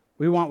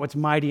 We want what's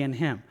mighty in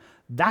Him.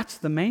 That's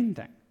the main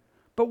thing.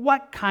 But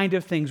what kind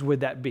of things would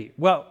that be?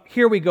 Well,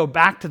 here we go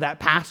back to that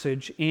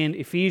passage in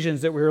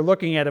Ephesians that we were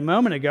looking at a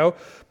moment ago,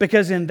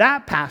 because in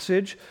that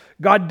passage,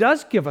 God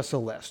does give us a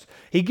list.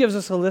 He gives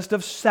us a list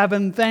of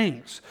 7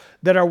 things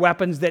that are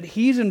weapons that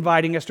He's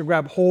inviting us to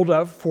grab hold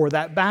of for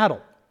that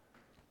battle.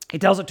 He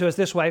tells it to us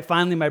this way,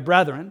 finally, my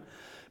brethren,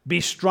 be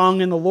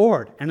strong in the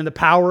Lord and in the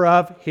power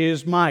of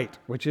His might,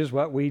 which is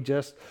what we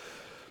just...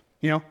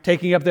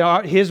 taking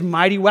up His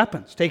mighty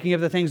weapons, taking up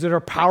the things that are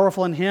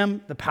powerful in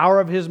Him, the power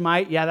of His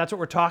might. Yeah, that's what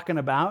we're talking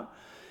about.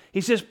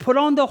 He says, put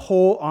on the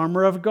whole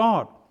armor of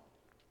God,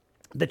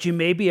 that you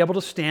may be able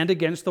to stand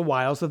against the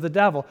wiles of the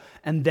devil.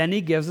 And then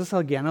he gives us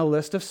again a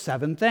list of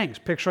 7 things,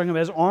 picturing them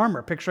as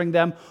armor, picturing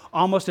them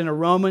almost in a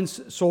Roman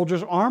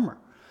soldier's armor.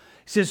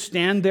 He says,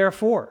 stand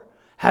therefore,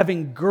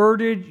 having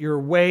girded your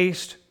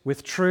waist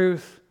with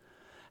truth,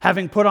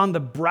 having put on the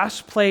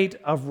breastplate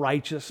of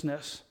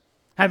righteousness,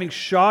 having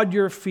shod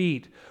your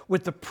feet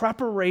with the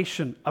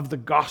preparation of the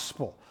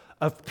gospel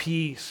of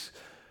peace.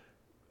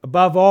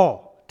 Above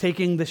all,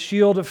 taking the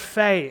shield of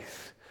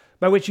faith,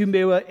 by which you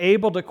may be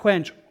able to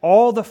quench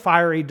all the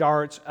fiery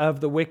darts of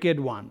the wicked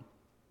one.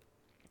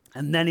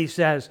 And then he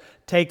says,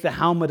 take the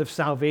helmet of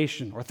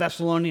salvation, or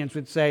Thessalonians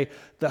would say,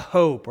 the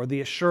hope or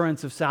the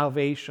assurance of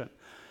salvation,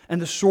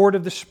 and the sword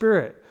of the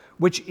Spirit,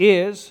 which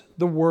is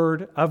the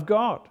Word of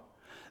God.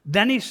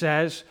 Then he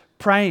says,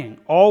 praying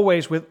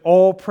always with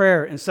all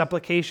prayer and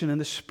supplication in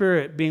the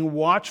Spirit, being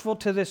watchful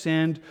to this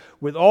end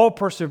with all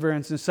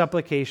perseverance and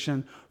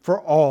supplication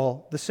for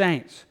all the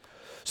saints.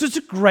 So it's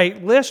a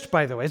great list,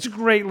 by the way. It's a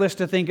great list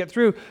to think it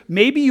through.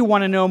 Maybe you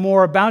want to know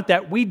more about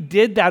that. We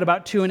did that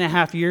about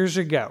 2.5 years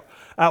ago.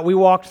 We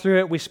walked through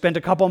it. We spent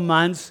a couple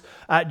months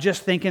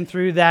just thinking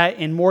through that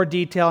in more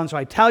detail. And so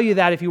I tell you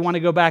that if you want to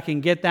go back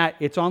and get that,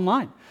 it's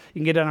online. You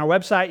can get it on our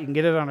website. You can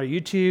get it on our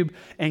YouTube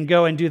and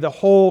go and do the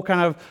whole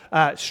kind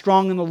of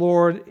strong in the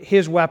Lord,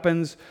 His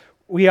weapons.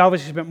 We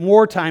obviously spent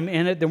more time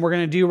in it than we're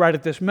going to do right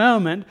at this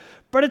moment,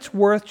 but it's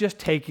worth just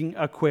taking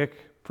a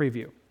quick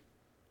preview.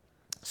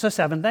 So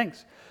 7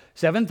 things.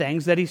 7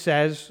 things that he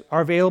says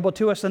are available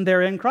to us and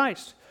they're in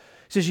Christ.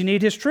 He says you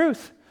need His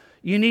truth.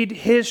 You need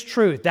His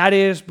truth. That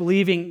is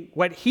believing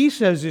what He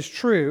says is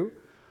true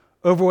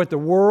over what the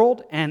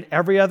world and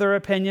every other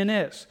opinion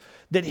is.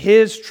 That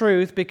His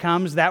truth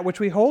becomes that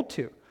which we hold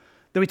to.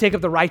 That we take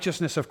up the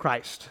righteousness of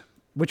Christ,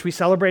 which we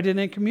celebrated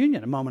in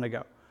communion a moment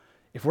ago.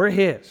 If we're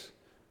His,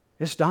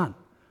 it's done.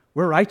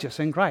 We're righteous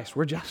in Christ.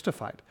 We're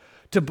justified.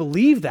 To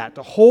believe that,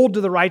 to hold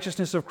to the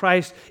righteousness of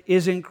Christ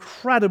is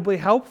incredibly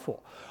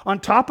helpful. On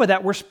top of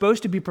that, we're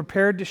supposed to be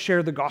prepared to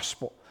share the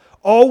gospel.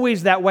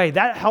 Always that way.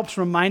 That helps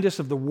remind us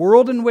of the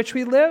world in which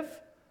we live,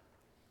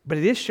 but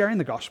it is sharing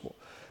the gospel.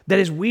 That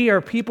is, we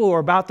are people who are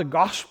about the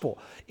gospel.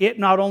 It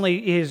not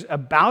only is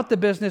about the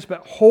business,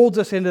 but holds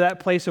us into that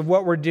place of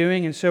what we're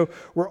doing. And so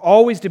we're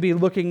always to be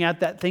looking at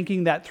that,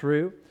 thinking that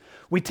through.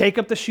 We take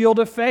up the shield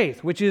of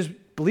faith, which is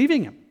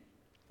believing Him.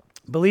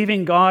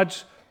 Believing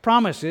God's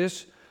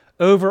promises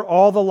over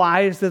all the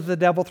lies that the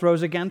devil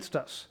throws against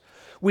us.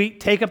 We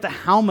take up the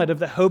helmet of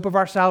the hope of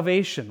our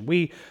salvation.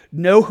 We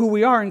know who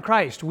we are in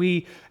Christ.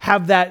 We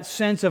have that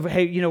sense of,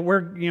 hey,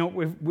 we're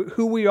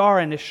who we are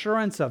and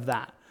assurance of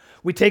that.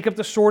 We take up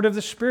the sword of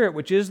the Spirit,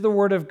 which is the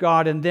Word of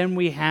God, and then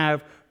we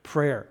have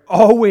prayer.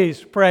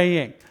 Always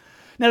praying.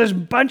 Now, there's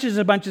bunches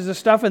and bunches of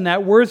stuff in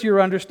that worth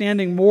your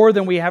understanding more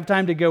than we have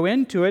time to go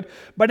into it,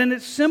 but in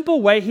its simple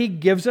way, he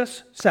gives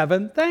us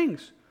 7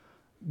 things.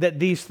 That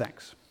these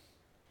things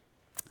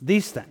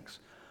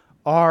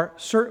are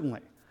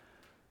certainly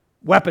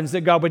weapons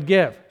that God would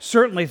give.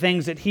 Certainly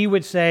things that He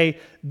would say,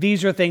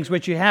 these are things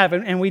which you have,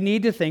 and we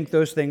need to think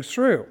those things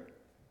through.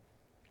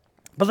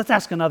 But let's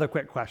ask another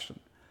quick question.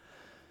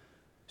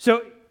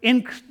 So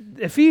in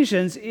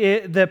Ephesians,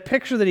 the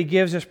picture that he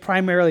gives is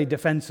primarily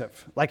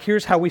defensive. Like,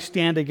 here's how we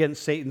stand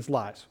against Satan's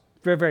lies.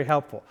 Very, very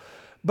helpful.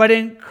 But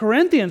in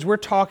Corinthians, we're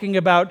talking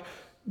about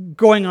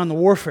going on the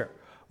warfare.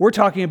 We're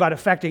talking about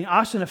affecting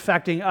us and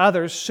affecting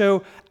others.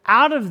 So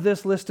out of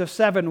this list of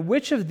 7,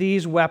 which of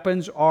these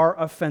weapons are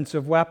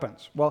offensive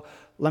weapons? Well,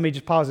 let me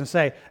just pause and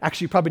say,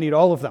 actually, you probably need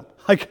all of them.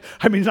 It's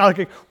not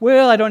like,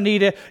 well, I don't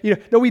need it.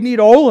 No, we need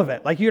all of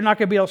it. You're not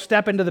going to be able to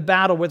step into the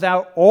battle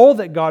without all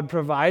that God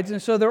provides.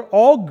 And so they're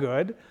all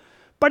good,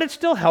 but it's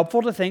still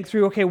helpful to think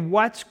through, okay,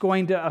 what's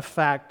going to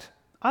affect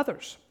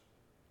others?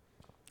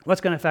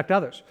 What's going to affect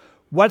others?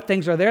 What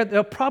things are there?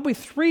 There'll probably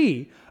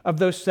 3 of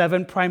those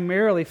 7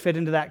 primarily fit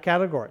into that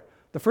category.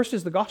 The first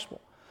is the gospel.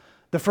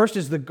 The first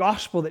is the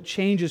gospel that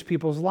changes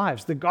people's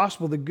lives. The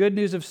gospel, the good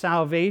news of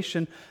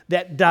salvation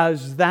that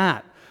does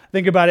that.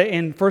 Think about it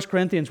in 1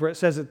 Corinthians where it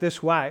says it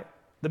this way.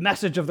 The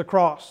message of the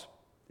cross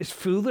is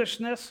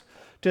foolishness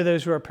to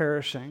those who are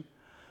perishing.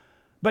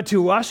 But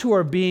to us who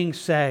are being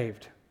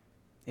saved,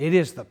 it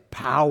is the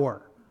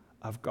power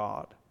of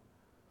God.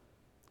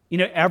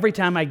 Every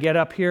time I get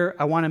up here,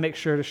 I want to make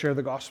sure to share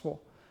the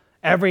gospel.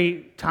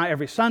 Every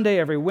Sunday,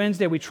 every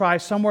Wednesday, we try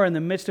somewhere in the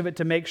midst of it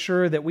to make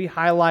sure that we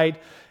highlight,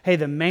 hey,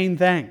 the main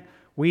thing.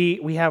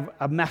 We have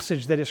a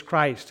message that is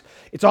Christ.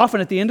 It's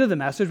often at the end of the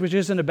message, which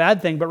isn't a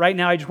bad thing, but right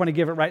now I just want to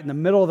give it right in the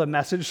middle of the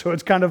message, so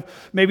it's kind of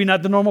maybe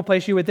not the normal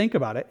place you would think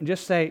about it. And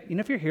just say,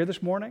 if you're here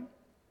this morning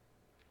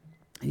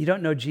and you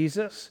don't know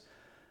Jesus,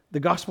 the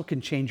gospel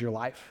can change your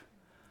life.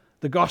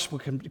 The gospel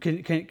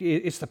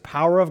it's the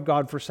power of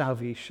God for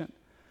salvation.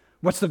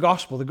 What's the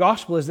gospel? The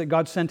gospel is that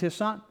God sent His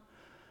Son.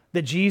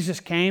 That Jesus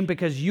came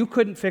because you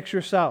couldn't fix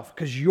yourself,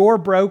 because you're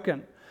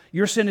broken.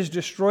 Your sin has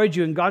destroyed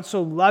you, and God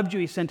so loved you,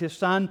 He sent His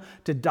Son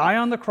to die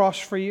on the cross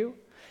for you.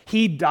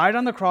 He died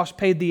on the cross,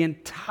 paid the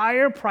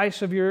entire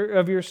price of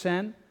your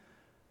sin,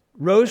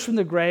 rose from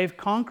the grave,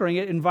 conquering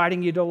it,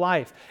 inviting you to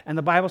life. And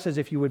the Bible says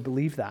if you would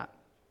believe that,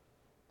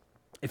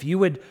 if you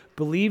would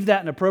believe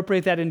that and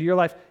appropriate that into your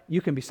life, you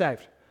can be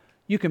saved.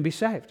 You can be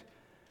saved.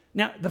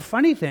 Now, the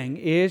funny thing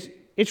is,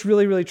 it's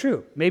really, really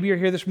true. Maybe you're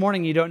here this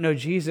morning and you don't know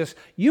Jesus.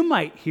 You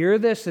might hear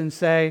this and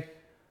say,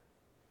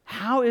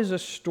 how is a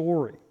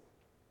story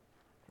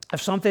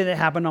of something that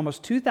happened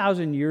almost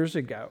 2,000 years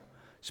ago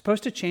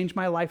supposed to change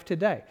my life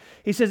today?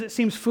 He says it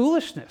seems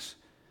foolishness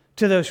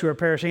to those who are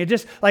perishing. It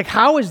just,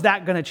 how is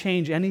that going to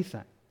change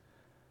anything?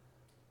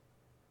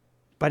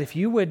 But if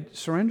you would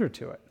surrender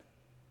to it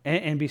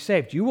and be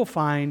saved, you will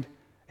find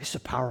it's the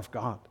power of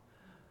God.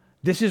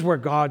 This is where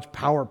God's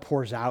power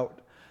pours out.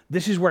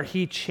 This is where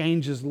He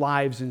changes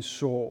lives and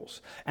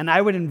souls. And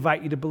I would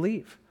invite you to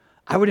believe.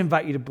 I would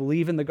invite you to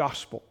believe in the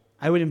gospel.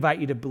 I would invite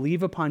you to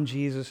believe upon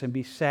Jesus and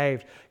be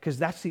saved, because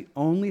that's the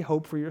only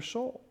hope for your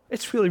soul.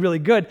 It's really, really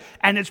good,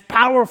 and it's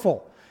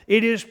powerful.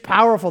 It is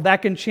powerful.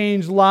 That can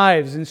change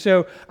lives. And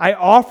so I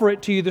offer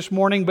it to you this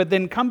morning, but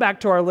then come back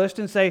to our list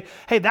and say,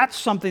 hey, that's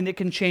something that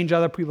can change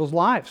other people's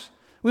lives.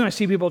 We want to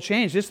see people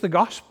changed. It's the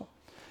gospel.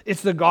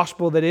 It's the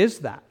gospel that is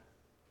that.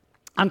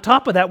 On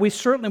top of that, we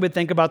certainly would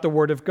think about the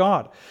Word of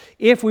God.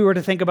 If we were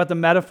to think about the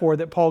metaphor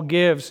that Paul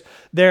gives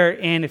there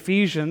in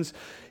Ephesians,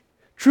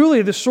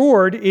 truly, the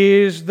sword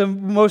is the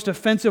most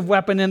offensive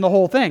weapon in the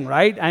whole thing,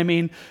 right? I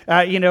mean,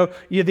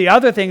 the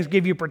other things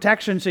give you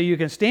protection so you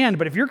can stand,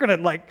 but if you're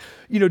going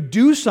to,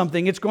 do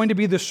something, it's going to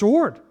be the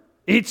sword.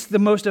 It's the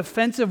most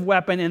offensive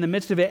weapon in the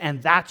midst of it,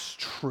 and that's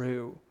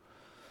true.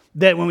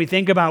 That when we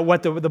think about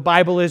what the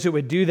Bible is, it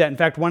would do that. In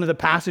fact, one of the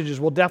passages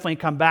we'll definitely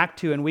come back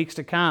to in weeks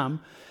to come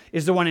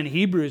is the one in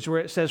Hebrews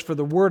where it says, "For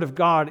the word of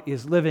God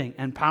is living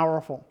and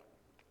powerful.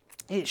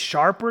 It's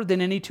sharper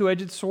than any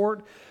two-edged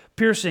sword,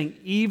 piercing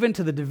even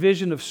to the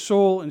division of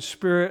soul and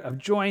spirit, of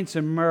joints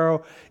and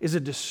marrow, is a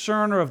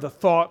discerner of the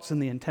thoughts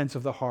and the intents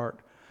of the heart."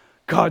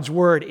 God's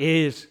word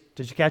is,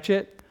 did you catch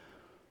it?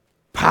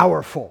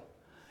 Powerful.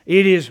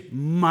 It is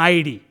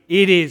mighty.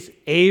 It is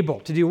able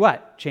to do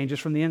what? Change us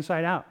from the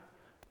inside out.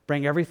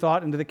 Bring every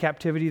thought into the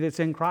captivity that's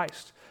in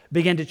Christ.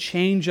 Begin to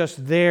change us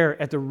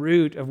there at the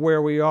root of where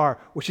we are,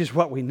 which is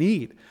what we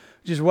need.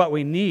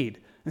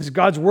 And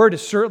God's word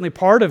is certainly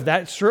part of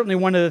that. It's certainly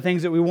one of the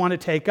things that we want to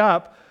take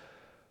up.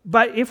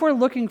 But if we're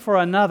looking for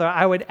another,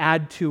 I would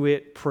add to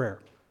it prayer.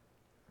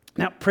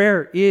 Now,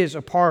 prayer is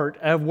a part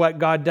of what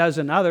God does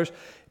in others,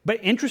 but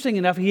interesting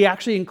enough, he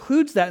actually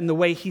includes that in the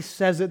way he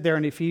says it there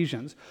in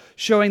Ephesians,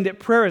 showing that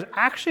prayer is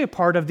actually a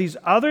part of these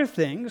other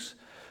things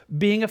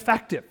being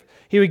effective.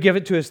 He would give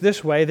it to us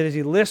this way, that as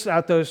he lists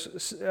out those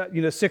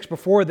 6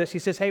 before this, he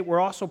says, hey, we're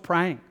also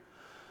praying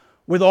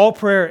with all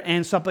prayer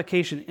and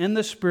supplication in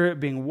the Spirit,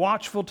 being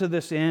watchful to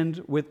this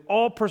end, with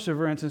all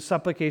perseverance and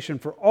supplication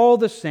for all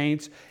the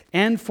saints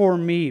and for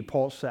me,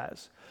 Paul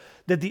says,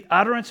 that the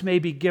utterance may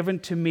be given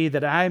to me,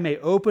 that I may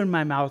open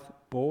my mouth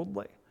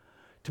boldly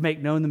to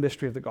make known the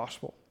mystery of the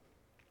gospel.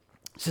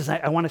 He says,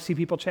 I want to see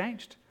people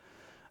changed.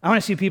 I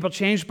want to see people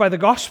changed by the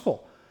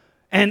gospel.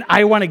 And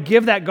I want to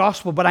give that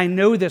gospel, but I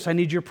know this, I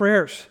need your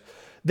prayers.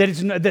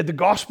 That the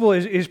gospel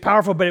is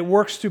powerful, but it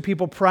works through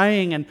people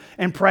praying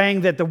and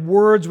praying that the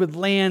words would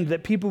land,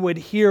 that people would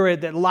hear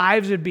it, that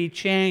lives would be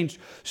changed.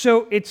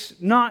 So it's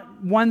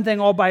not one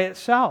thing all by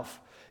itself.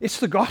 It's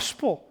the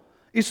gospel.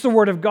 It's the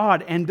word of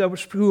God, and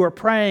those who are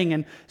praying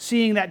and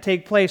seeing that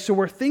take place. So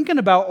we're thinking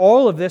about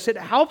all of this. It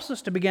helps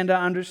us to begin to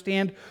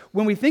understand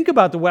when we think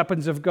about the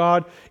weapons of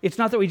God, it's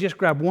not that we just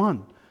grab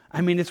one.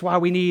 I mean, it's why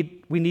we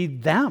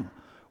need them.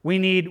 We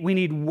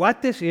need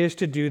what this is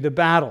to do the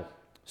battle.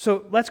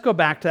 So let's go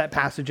back to that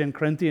passage in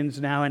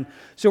Corinthians now. And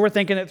so we're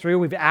thinking it through.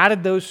 We've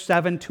added those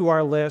 7 to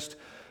our list.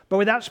 But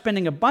without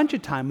spending a bunch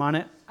of time on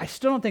it, I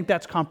still don't think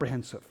that's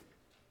comprehensive.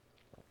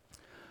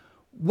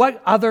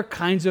 What other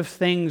kinds of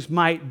things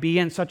might be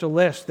in such a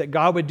list that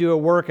God would do a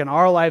work in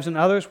our lives and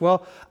others?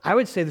 Well, I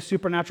would say the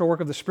supernatural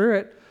work of the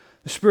Spirit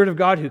of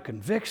God who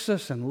convicts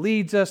us and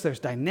leads us. There's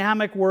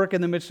dynamic work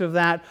in the midst of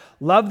that.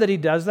 Love that he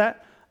does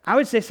that. I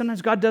would say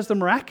sometimes God does the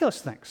miraculous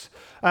things,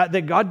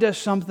 that God does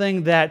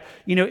something that,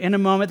 in a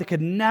moment that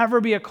could never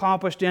be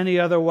accomplished any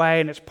other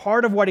way, and it's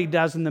part of what he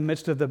does in the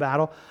midst of the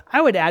battle. I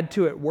would add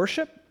to it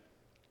worship.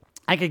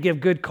 I could give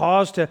good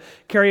cause to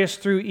carry us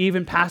through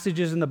even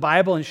passages in the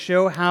Bible and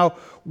show how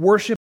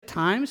worship at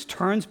times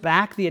turns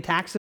back the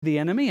attacks of the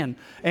enemy and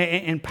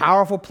in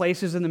powerful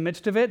places in the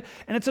midst of it.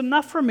 And it's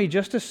enough for me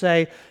just to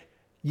say,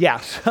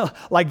 yes,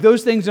 like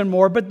those things and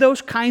more, but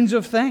those kinds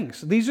of things.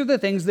 These are the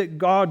things that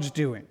God's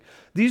doing.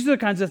 These are the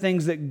kinds of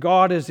things that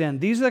God is in.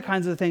 These are the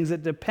kinds of things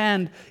that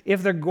depend,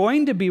 if they're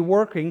going to be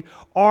working,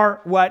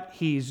 are what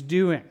he's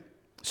doing.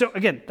 So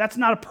again, that's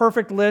not a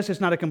perfect list. It's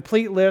not a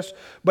complete list,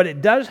 but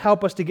it does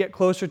help us to get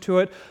closer to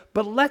it.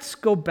 But let's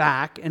go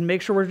back and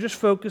make sure we're just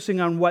focusing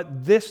on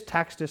what this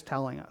text is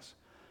telling us.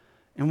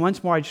 And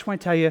once more, I just want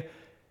to tell you,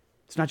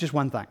 it's not just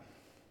one thing.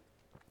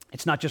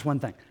 It's not just one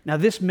thing. Now,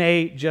 this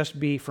may just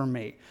be for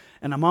me,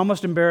 and I'm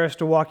almost embarrassed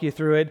to walk you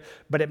through it,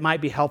 but it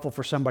might be helpful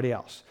for somebody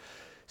else.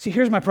 See,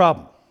 here's my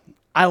problem.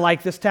 I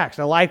like this text.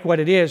 I like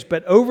what it is,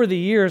 but over the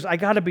years, I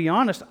got to be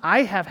honest,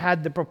 I have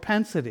had the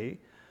propensity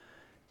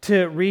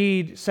to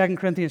read 2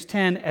 Corinthians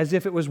 10 as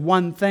if it was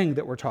one thing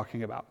that we're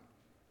talking about.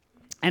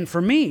 And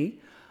for me,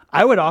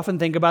 I would often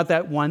think about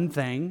that one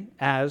thing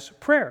as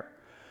prayer.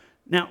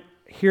 Now,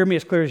 hear me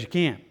as clear as you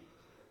can.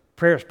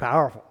 Prayer is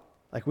powerful.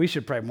 Like, we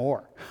should pray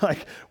more.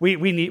 Like, we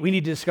need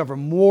to discover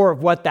more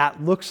of what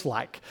that looks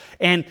like.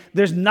 And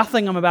there's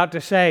nothing I'm about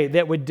to say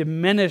that would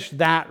diminish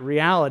that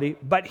reality,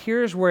 but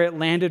here's where it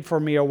landed for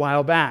me a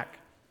while back.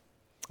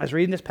 I was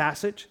reading this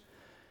passage,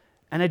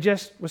 and I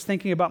just was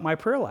thinking about my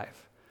prayer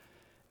life.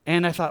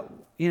 And I thought,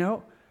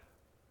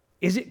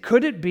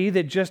 could it be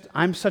that just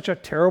I'm such a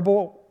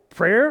terrible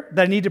prayer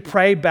that I need to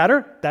pray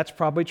better? That's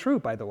probably true,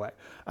 by the way.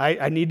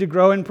 I need to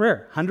grow in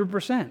prayer,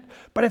 100%.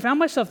 But I found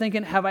myself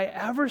thinking, have I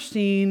ever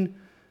seen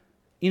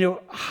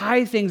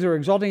high things that are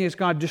exalting against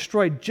God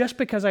destroyed just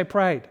because I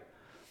prayed?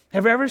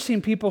 Have I ever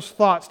seen people's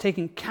thoughts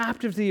taken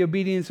captive to the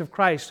obedience of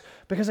Christ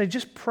because I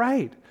just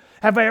prayed?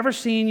 Have I ever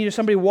seen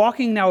somebody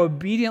walking now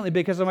obediently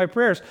because of my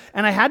prayers?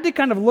 And I had to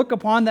kind of look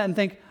upon that and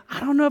think, I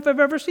don't know if I've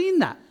ever seen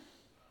that.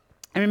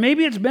 I mean,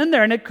 maybe it's been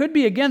there, and it could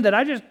be again that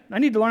I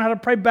need to learn how to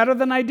pray better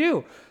than I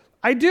do.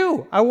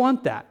 I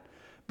want that.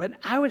 But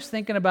I was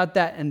thinking about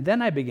that, and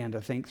then I began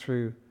to think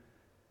through,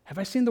 have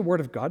I seen the Word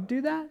of God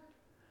do that?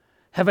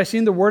 Have I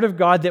seen the Word of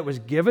God that was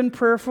given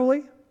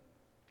prayerfully,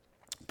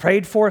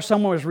 prayed for,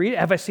 someone was reading?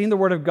 Have I seen the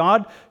Word of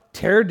God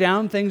tear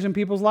down things in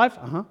people's lives?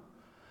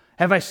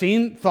 Have I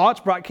seen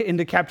thoughts brought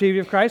into captivity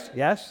of Christ?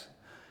 Yes.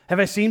 Have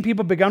I seen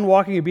people begun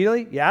walking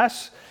obediently?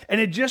 Yes. And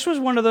it just was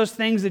one of those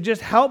things that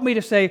just helped me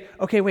to say,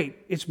 okay, wait,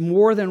 it's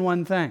more than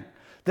one thing.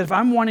 That if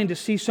I'm wanting to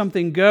see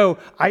something go,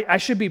 I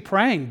should be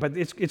praying, but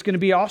it's going to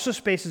be also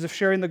spaces of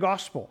sharing the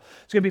gospel.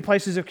 It's going to be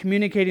places of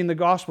communicating the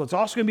gospel. It's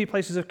also going to be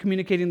places of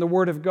communicating the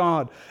Word of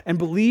God and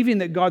believing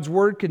that God's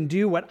Word can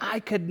do what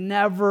I could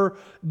never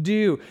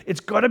do.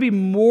 It's got to be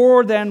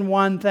more than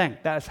one thing.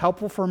 That is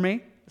helpful for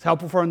me. It's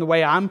helpful for in the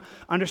way I'm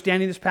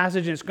understanding this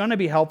passage, and it's going to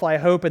be helpful, I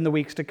hope, in the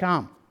weeks to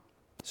come.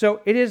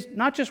 So it is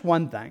not just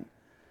one thing.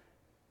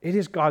 It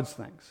is God's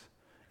things.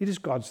 It is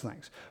God's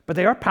things. But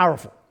they are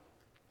powerful.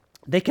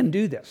 They can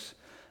do this.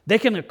 They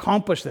can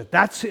accomplish that.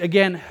 That's,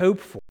 again,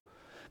 hopeful.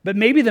 But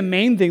maybe the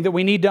main thing that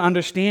we need to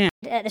understand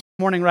this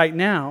morning right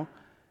now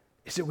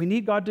is that we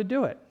need God to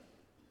do it.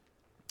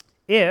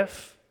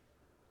 If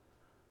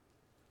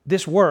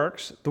this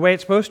works the way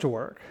it's supposed to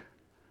work,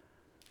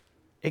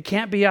 it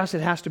can't be us,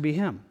 it has to be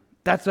Him.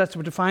 That's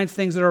what defines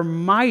things that are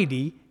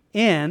mighty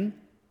in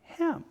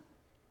Him.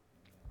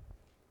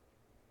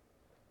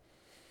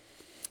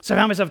 So I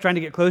found myself trying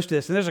to get close to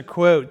this, and there's a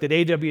quote that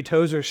A.W.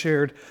 Tozer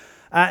shared.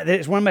 That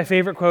is one of my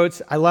favorite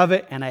quotes. I love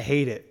it, and I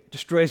hate it. It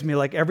destroys me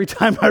like every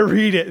time I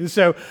read it. And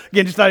so,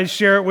 again, just thought I'd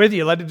share it with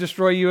you. Let it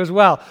destroy you as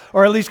well.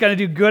 Or at least kind of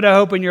do good, I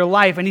hope, in your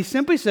life. And he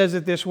simply says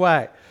it this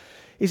way.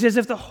 He says,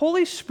 if the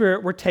Holy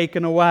Spirit were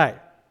taken away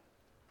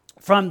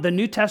from the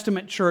New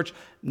Testament church,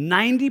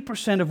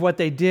 90% of what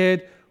they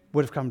did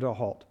would have come to a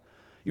halt.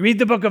 You read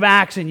the book of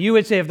Acts, and you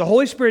would say, if the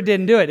Holy Spirit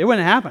didn't do it, it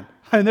wouldn't happen.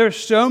 And there's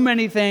so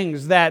many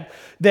things that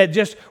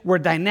just were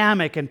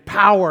dynamic and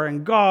power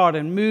and God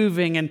and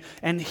moving,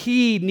 and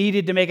He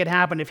needed to make it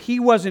happen. If He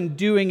wasn't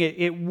doing it,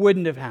 it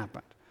wouldn't have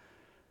happened.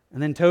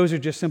 And then Tozer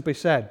just simply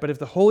said, but if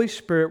the Holy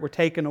Spirit were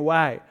taken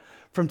away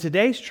from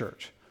today's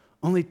church,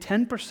 only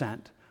 10%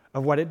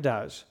 of what it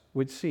does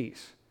would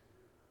cease.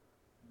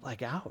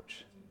 Like,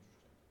 ouch.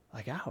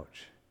 Like,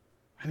 ouch.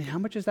 I mean, how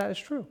much of that is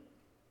true?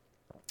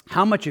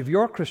 How much of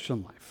your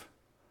Christian life,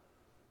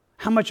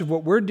 how much of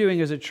what we're doing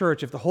as a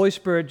church, if the Holy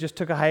Spirit just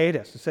took a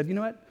hiatus and said, you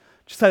know what,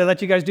 just thought I'd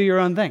let you guys do your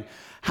own thing,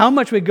 how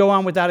much would go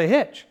on without a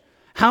hitch?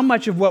 How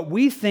much of what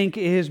we think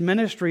is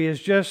ministry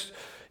is just,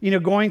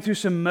 going through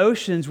some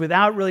motions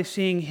without really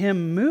seeing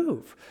Him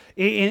move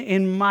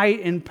in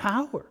might and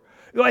power?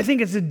 I think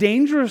it's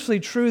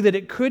dangerously true that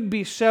it could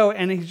be so,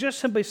 and he's just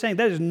simply saying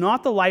that is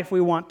not the life we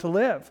want to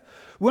live.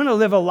 We want to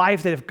live a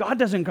life that if God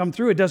doesn't come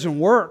through, it doesn't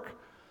work.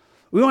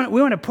 We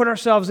want to put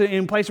ourselves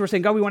in a place where we're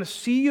saying, God, we want to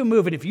see you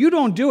move. And if you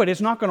don't do it,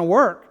 it's not going to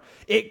work.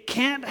 It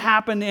can't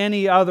happen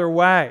any other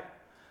way.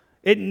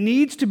 It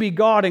needs to be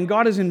God, and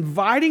God is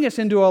inviting us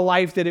into a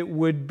life that it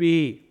would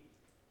be.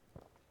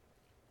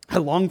 I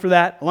long for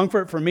that. I long for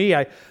it for me.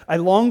 I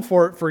long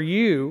for it for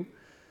you.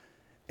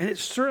 And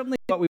it's certainly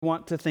what we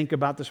want to think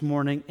about this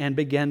morning and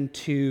begin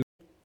to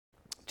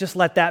just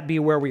let that be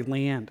where we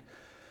land.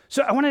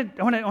 So I want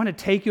to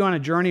take you on a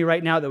journey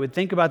right now that would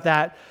think about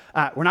that.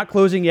 We're not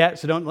closing yet,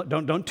 so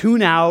don't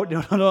tune out.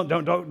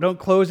 Don't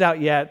close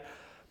out yet.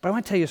 But I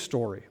want to tell you a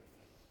story.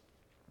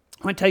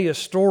 I want to tell you a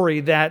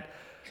story that,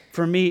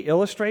 for me,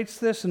 illustrates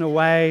this in a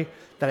way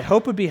that I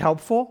hope would be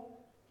helpful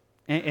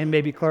and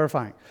maybe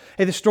clarifying.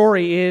 Hey, the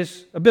story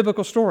is a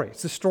biblical story.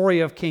 It's the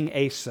story of King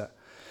Asa.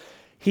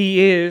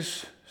 He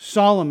is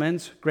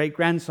Solomon's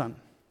great-grandson.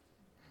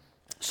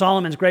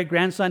 Solomon's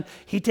great-grandson.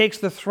 He takes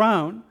the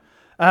throne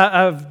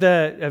of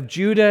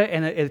Judah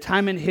and a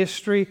time in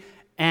history,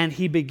 and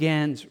he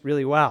begins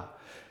really well.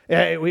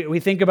 We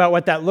think about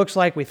what that looks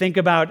like. We think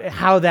about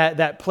how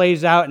that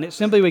plays out, and it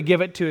simply would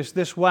give it to us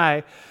this way.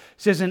 It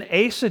says, and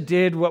Asa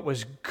did what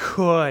was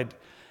good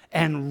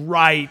and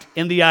right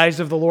in the eyes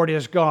of the Lord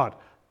his God.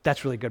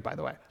 That's really good, by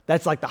the way.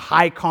 That's like the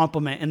high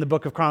compliment in the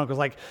book of Chronicles.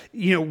 Like,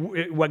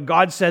 what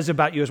God says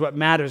about you is what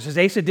matters. It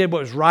says Asa did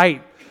what was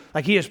right.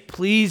 Like, he is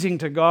pleasing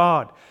to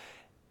God.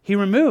 He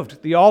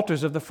removed the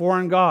altars of the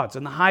foreign gods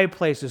and the high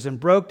places and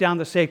broke down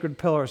the sacred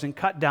pillars and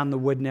cut down the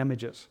wooden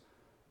images.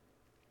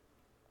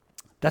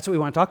 That's what we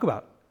want to talk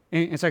about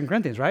in 2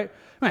 Corinthians, right?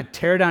 We want to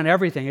tear down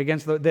everything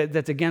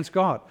that's against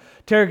God.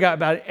 Tear down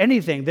about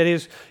anything that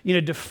is,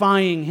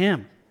 defying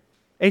Him.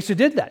 Asa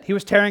did that. He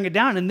was tearing it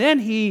down. And then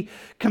he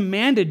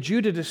commanded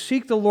Judah to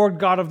seek the Lord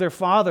God of their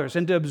fathers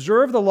and to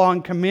observe the law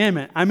and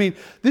commandment. I mean,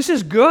 this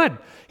is good.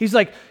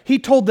 He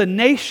told the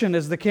nation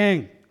as the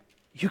king,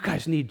 you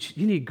guys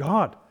need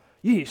God.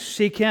 You need to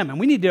seek Him, and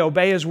we need to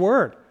obey His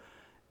word.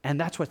 And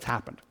that's what's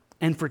happened.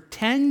 And for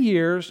 10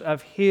 years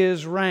of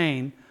his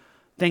reign,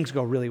 things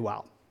go really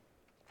well.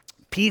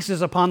 Peace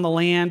is upon the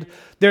land.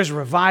 There's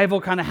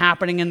revival kind of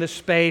happening in this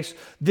space.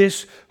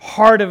 This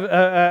heart of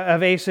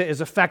Asa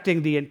is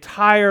affecting the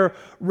entire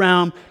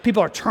realm.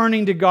 People are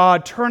turning to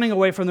God, turning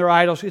away from their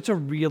idols. It's a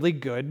really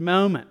good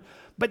moment.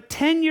 But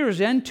 10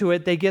 years into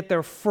it, they get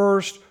their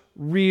first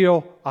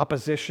real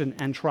opposition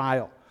and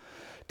trial.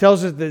 It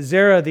tells us that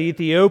Zerah, the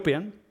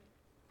Ethiopian,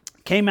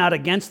 came out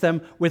against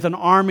them with an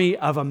army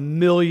of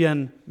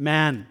 1,000,000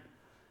 men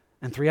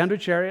and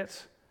 300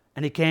 chariots.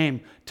 And he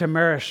came to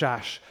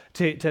Mareshash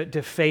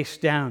to face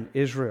down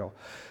Israel.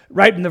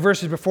 Right in the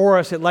verses before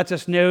us, it lets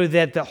us know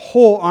that the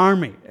whole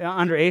army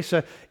under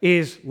Asa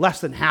is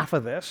less than half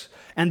of this,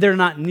 and they're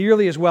not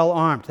nearly as well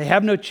armed. They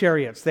have no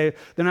chariots. They're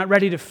not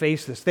ready to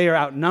face this. They are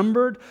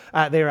outnumbered.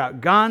 They are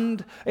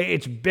outgunned.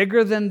 It's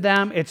bigger than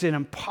them. It's an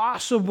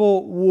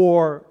impossible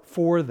war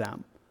for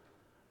them.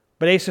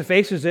 But Asa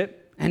faces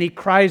it, and he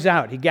cries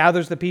out. He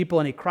gathers the people,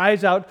 and he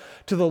cries out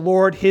to the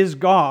Lord, his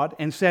God,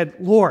 and said,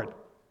 Lord,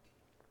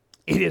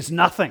 it is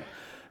nothing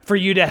for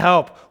you to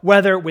help,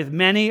 whether with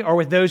many or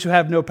with those who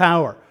have no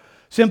power.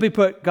 Simply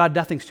put, God,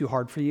 nothing's too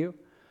hard for you.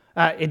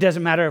 It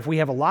doesn't matter if we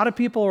have a lot of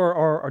people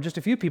or just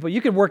a few people.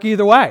 You can work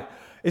either way.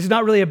 It's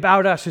not really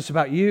about us. It's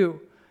about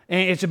you.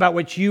 And it's about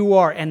what you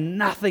are. And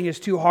nothing is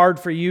too hard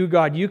for you,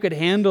 God. You could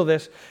handle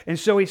this. And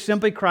so he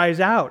simply cries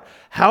out,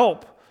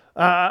 help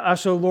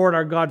us, O Lord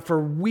our God,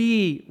 for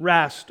we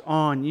rest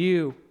on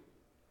you.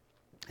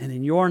 And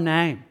in your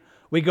name,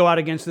 we go out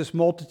against this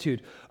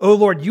multitude. O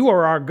Lord, you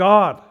are our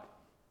God.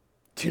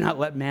 Do not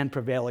let man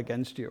prevail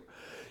against you.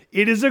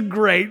 It is a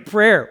great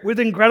prayer with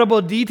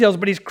incredible details,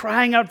 but he's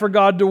crying out for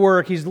God to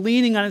work. He's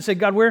leaning on it and saying,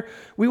 God,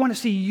 we want to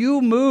see you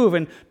move,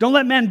 and don't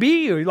let man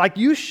beat you. Like,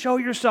 you show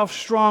yourself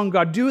strong,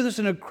 God. Do this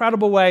in an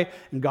incredible way,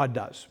 and God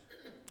does.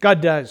 God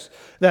does.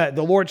 The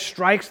Lord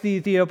strikes the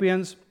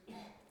Ethiopians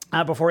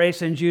before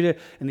Asa and Judah,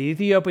 and the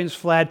Ethiopians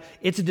fled.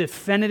 It's a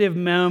definitive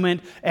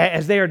moment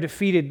as they are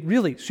defeated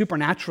really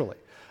supernaturally.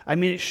 I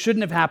mean, it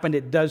shouldn't have happened.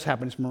 It does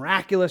happen. It's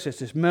miraculous. It's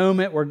this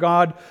moment where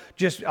God,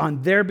 just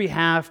on their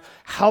behalf,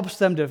 helps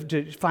them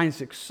to find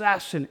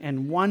success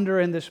and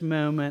wonder in this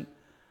moment.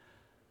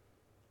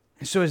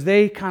 And so as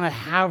they kind of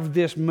have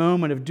this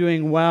moment of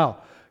doing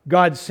well,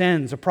 God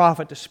sends a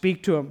prophet to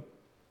speak to them.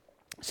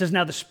 It says,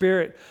 now the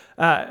Spirit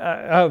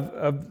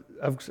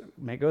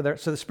may go there.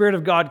 So the Spirit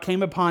of God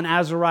came upon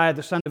Azariah,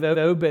 the son of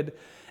Obed,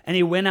 and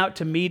he went out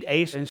to meet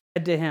Asa and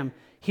said to him,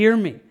 hear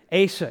me,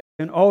 Asa,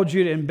 and all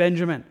Judah and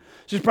Benjamin.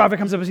 So this prophet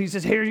comes up and he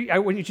says, hey, I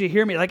want you to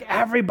hear me. Like,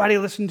 everybody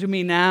listen to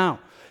me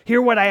now.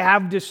 Hear what I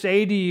have to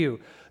say to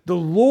you. The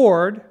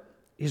Lord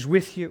is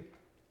with you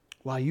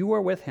while you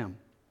are with him.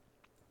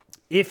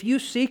 If you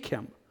seek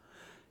him,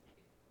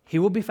 he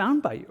will be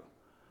found by you.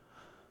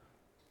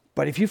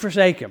 But if you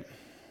forsake him,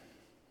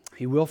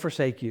 he will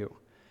forsake you.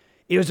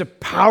 It was a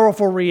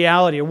powerful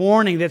reality, a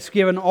warning that's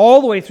given all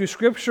the way through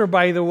Scripture,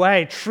 by the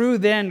way, true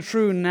then,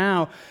 true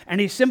now,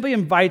 and he simply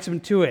invites him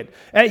to it.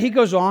 He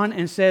goes on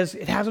and says,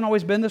 it hasn't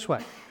always been this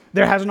way.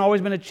 There hasn't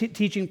always been a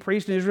teaching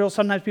priest in Israel.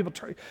 Sometimes people,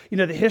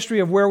 the history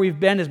of where we've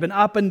been has been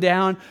up and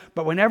down,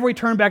 but whenever we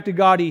turn back to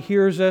God, he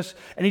hears us,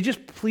 and he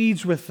just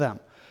pleads with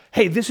them.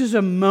 Hey, this is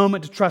a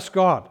moment to trust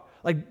God.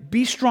 Like,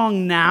 be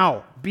strong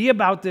now. Be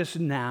about this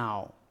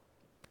now.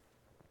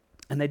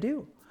 And they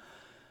do.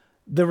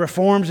 The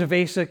reforms of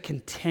Asa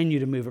continue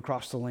to move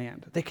across the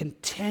land. They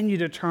continue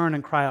to turn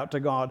and cry out to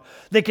God.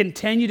 They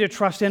continue to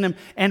trust in him.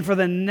 And for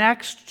the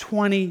next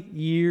 20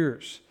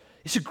 years,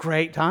 it's a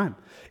great time.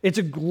 It's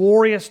a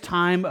glorious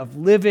time of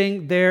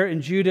living there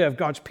in Judah, of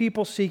God's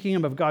people seeking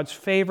him, of God's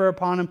favor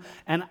upon him.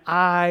 And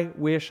I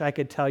wish I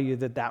could tell you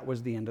that that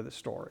was the end of the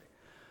story.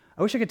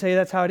 I wish I could tell you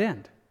that's how it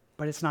ends,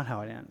 but it's not how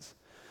it ends.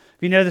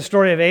 If you know the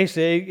story of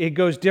Asa, it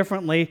goes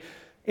differently.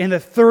 In the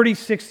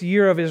 36th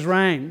year of his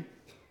reign,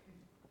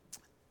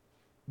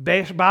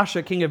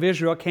 Baasha, king of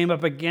Israel, came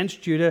up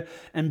against Judah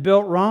and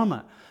built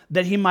Ramah,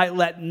 that he might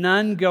let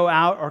none go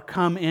out or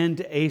come in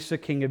to Asa,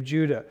 king of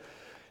Judah.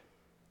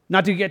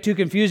 Not to get too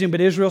confusing, but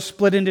Israel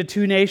split into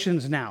two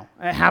nations now.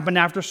 It happened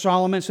after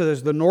Solomon, so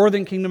there's the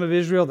northern kingdom of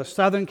Israel, the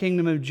southern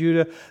kingdom of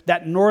Judah.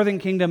 That northern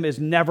kingdom is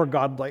never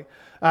godly.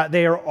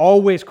 They are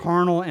always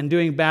carnal and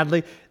doing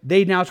badly.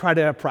 They now try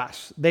to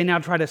oppress. They now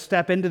try to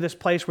step into this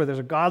place where there's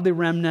a godly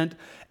remnant,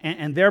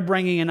 and they're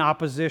bringing in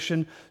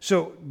opposition.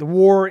 So the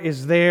war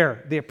is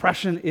there. The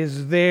oppression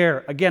is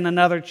there. Again,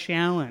 another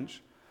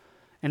challenge.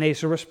 And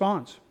Asa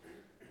responds.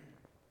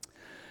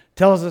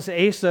 Tells us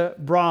Asa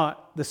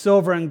brought the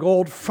silver and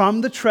gold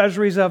from the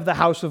treasuries of the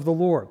house of the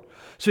Lord.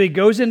 So he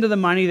goes into the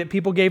money that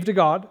people gave to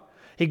God.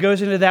 He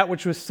goes into that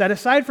which was set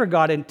aside for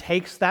God and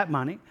takes that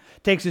money,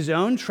 takes his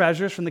own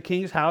treasures from the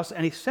king's house,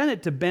 and he sent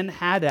it to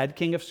Ben-Hadad,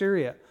 king of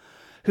Syria,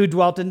 who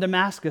dwelt in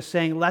Damascus,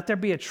 saying, let there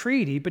be a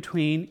treaty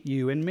between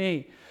you and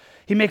me.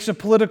 He makes a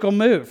political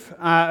move,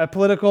 a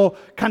political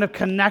kind of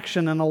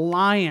connection, an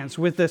alliance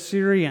with the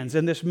Syrians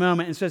in this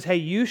moment, and says, hey,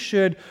 you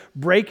should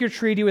break your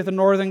treaty with the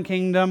northern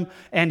kingdom,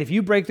 and if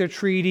you break their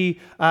treaty,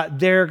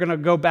 they're going to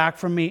go back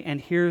from me. And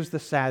here's the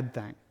sad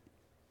thing.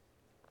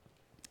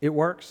 It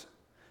works.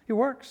 It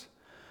works.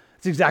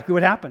 It's exactly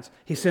what happens.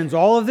 He sends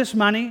all of this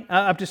money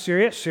up to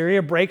Syria.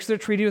 Syria breaks their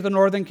treaty with the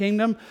northern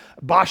kingdom.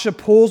 Baasha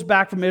pulls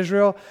back from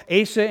Israel.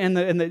 Asa and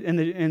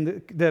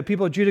the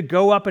people of Judah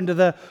go up into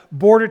the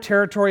border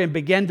territory and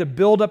begin to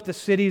build up the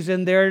cities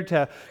in there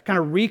to kind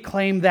of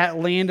reclaim that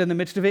land in the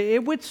midst of it.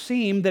 It would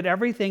seem that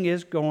everything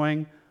is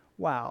going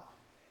well.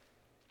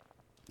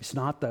 It's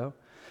not, though.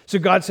 So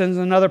God sends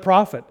another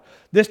prophet.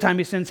 This time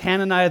he sends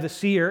Hananiah the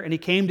seer, and he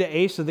came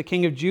to Asa, the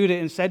king of Judah,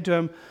 and said to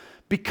him,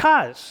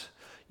 because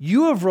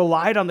you have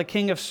relied on the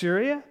king of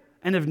Syria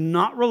and have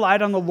not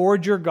relied on the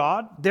Lord your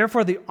God,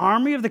 therefore the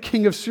army of the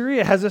king of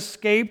Syria has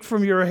escaped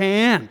from your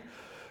hand.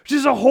 Which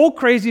is a whole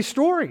crazy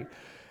story.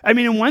 I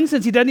mean, in one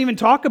sense, he doesn't even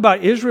talk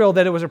about Israel,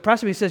 that it was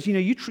oppressive. He says,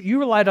 you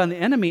relied on the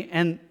enemy,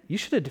 and you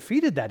should have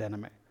defeated that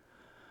enemy.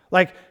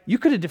 Like, you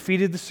could have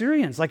defeated the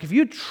Syrians. Like, if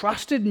you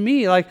trusted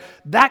me, like,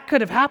 that could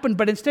have happened,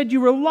 but instead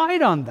you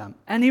relied on them.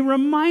 And he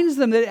reminds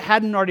them that it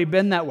hadn't already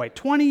been that way.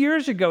 20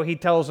 years ago, he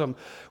tells them,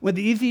 with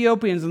the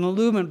Ethiopians and the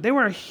Lumen, they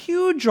were a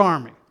huge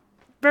army,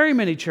 very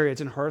many chariots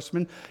and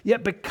horsemen,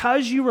 yet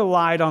because you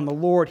relied on the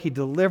Lord, he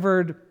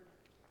delivered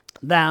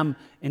them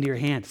into your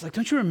hands. It's like,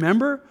 don't you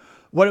remember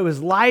what it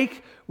was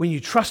like when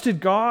you trusted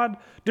God?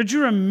 Don't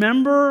you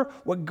remember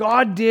what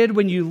God did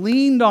when you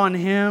leaned on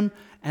him?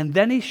 And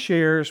then he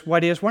shares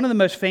what is one of the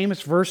most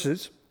famous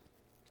verses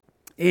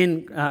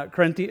in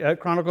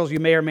Chronicles. You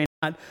may or may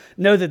not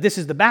know that this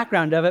is the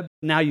background of it,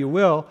 but now you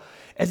will,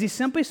 as he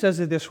simply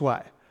says it this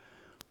way: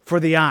 for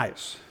the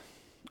eyes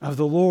of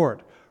the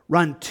Lord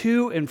run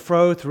to and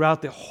fro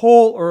throughout the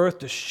whole earth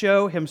to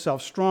show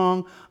himself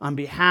strong on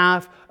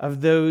behalf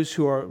of those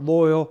who are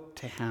loyal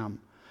to him.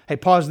 Hey,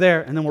 pause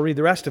there, and then we'll read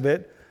the rest of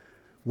it.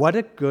 What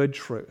a good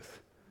truth.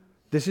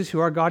 This is who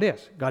our God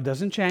is. God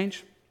doesn't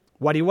change.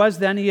 What he was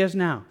then, he is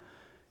now.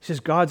 He says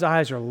God's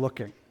eyes are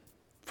looking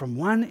from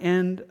one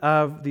end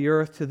of the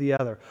earth to the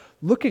other,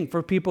 looking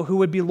for people who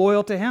would be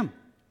loyal to him,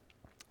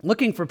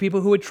 looking for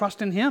people who would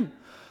trust in him,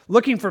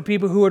 looking for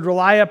people who would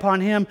rely upon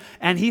him.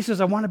 And he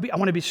says, I want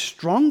to be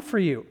strong for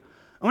you.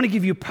 I want to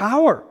give you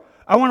power.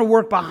 I want to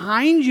work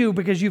behind you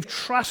because you've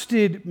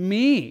trusted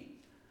me.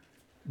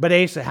 But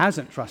Asa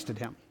hasn't trusted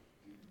him.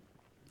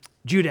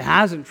 Judah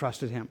hasn't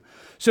trusted him.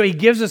 So he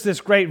gives us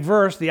this great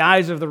verse, the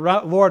eyes of the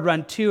Lord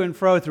run to and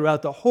fro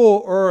throughout the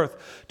whole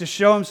earth to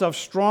show himself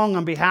strong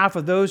on behalf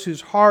of those whose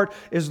heart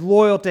is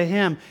loyal to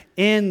him.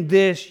 In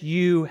this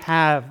you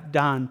have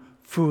done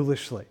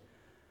foolishly.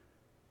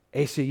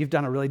 Asa, you've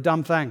done a really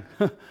dumb thing.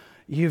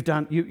 You've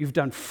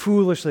done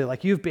foolishly,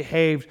 like you've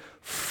behaved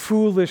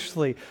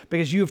foolishly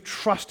because you've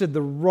trusted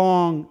the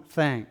wrong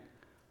thing.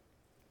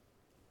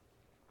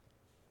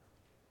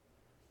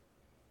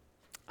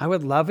 I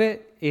would love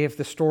it if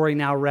the story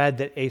now read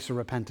that Asa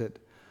repented,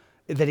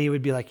 that he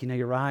would be like,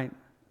 you're right.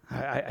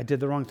 I did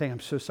the wrong thing.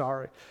 I'm so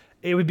sorry.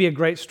 It would be a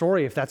great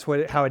story if that's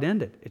how it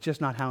ended. It's just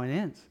not how it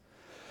ends.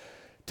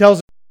 It tells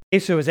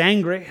us Asa was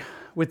angry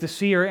with the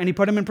seer and he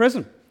put him in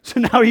prison. So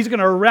now he's going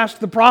to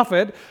arrest the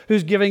prophet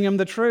who's giving him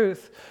the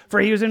truth. For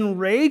he was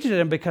enraged at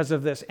him because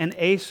of this. And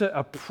Asa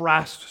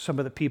oppressed some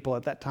of the people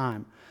at that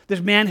time. This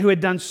man who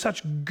had done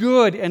such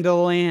good into the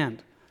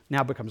land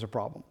now becomes a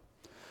problem.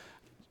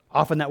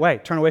 Often that way.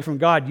 Turn away from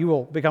God, you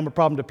will become a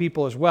problem to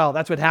people as well.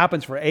 That's what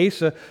happens for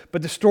Asa.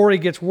 But the story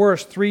gets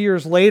worse. 3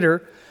 years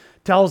later,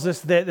 tells us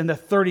that in the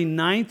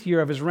 39th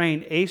year of his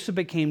reign, Asa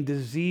became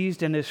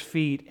diseased in his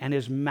feet, and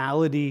his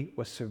malady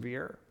was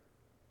severe.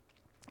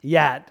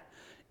 Yet,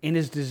 in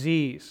his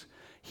disease,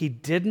 he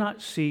did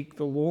not seek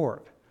the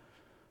Lord,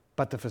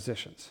 but the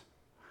physicians.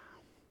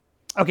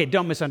 Okay,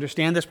 don't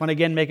misunderstand this one.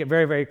 Again, make it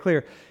very, very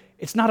clear.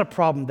 It's not a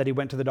problem that he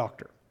went to the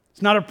doctor.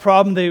 It's not a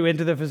problem that he went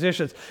to the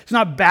physicians. It's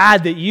not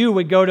bad that you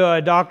would go to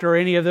a doctor or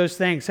any of those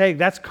things. Hey,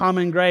 that's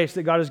common grace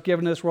that God has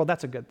given to this world.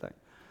 That's a good thing.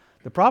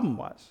 The problem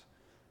was,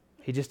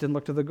 he just didn't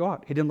look to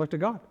God. He didn't look to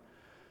God.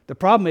 The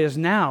problem is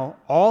now,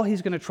 all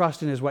he's going to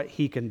trust in is what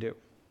he can do.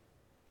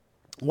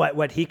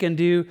 What he can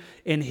do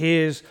in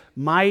his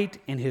might,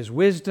 in his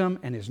wisdom,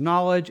 and his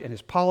knowledge, and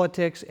his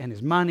politics, and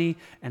his money,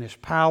 and his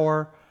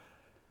power.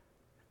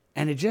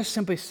 And it just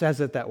simply says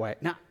it that way.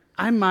 Now,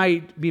 I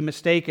might be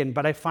mistaken,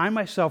 but I find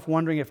myself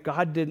wondering if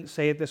God didn't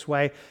say it this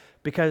way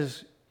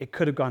because it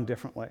could have gone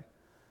differently.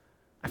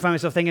 I find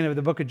myself thinking of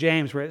the book of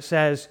James where it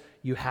says,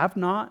 you have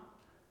not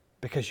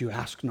because you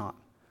ask not.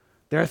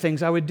 There are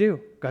things I would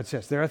do, God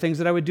says. There are things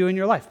that I would do in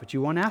your life, but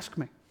you won't ask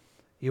me.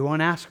 You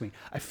won't ask me.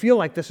 I feel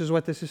like this is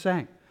what this is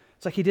saying.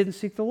 It's like he didn't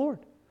seek the Lord.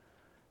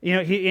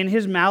 In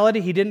his malady,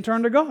 he didn't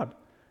turn to God.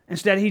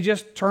 Instead, he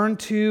just turned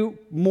to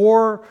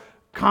more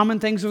common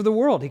things of the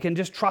world. He can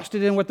just trust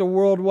it in what the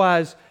world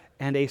was,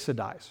 and Asa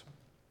dies.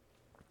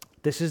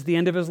 This is the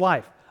end of his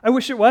life. I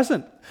wish it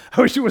wasn't.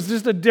 I wish it was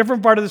just a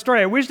different part of the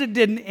story. I wish it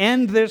didn't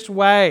end this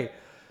way.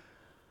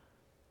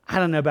 I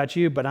don't know about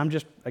you, but I'm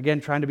just,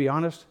 again, trying to be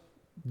honest.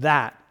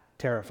 That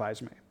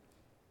terrifies me.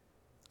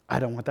 I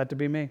don't want that to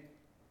be me.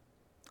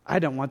 I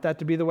don't want that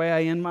to be the way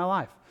I end my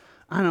life.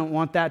 I don't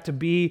want that to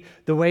be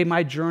the way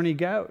my journey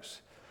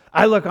goes.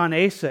 I look on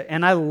Asa,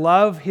 and I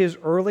love his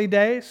early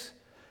days,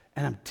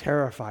 and I'm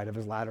terrified of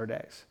his latter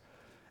days.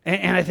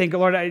 And I think,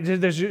 Lord,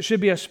 there should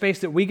be a space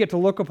that we get to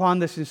look upon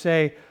this and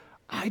say,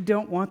 I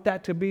don't want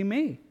that to be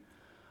me.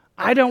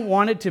 I don't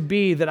want it to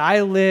be that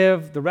I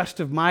live the rest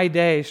of my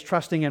days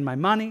trusting in my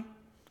money,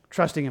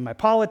 trusting in my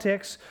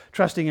politics,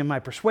 trusting in my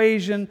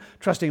persuasion,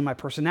 trusting in my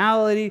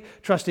personality,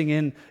 trusting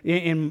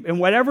in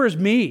whatever is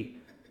me.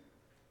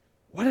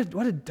 What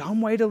a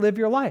dumb way to live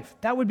your life.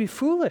 That would be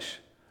foolish.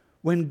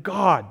 When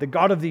God, the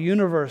God of the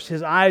universe,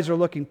 his eyes are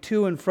looking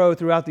to and fro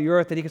throughout the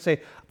earth, that he can say,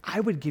 I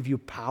would give you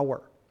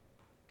power.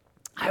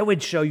 I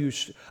would show you,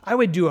 I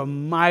would do a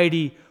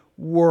mighty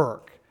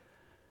work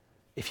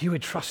if you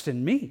would trust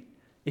in me,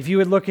 if you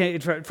would look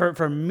at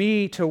for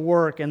me to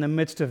work in the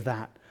midst of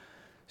that.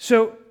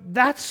 So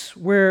that's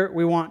where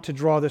we want to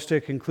draw this to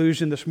a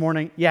conclusion this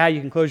morning. Yeah,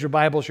 you can close your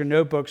Bibles, your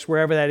notebooks,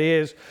 wherever that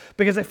is,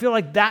 because I feel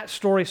like that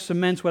story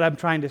cements what I'm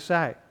trying to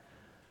say.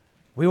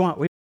 We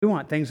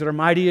want things that are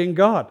mighty in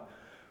God.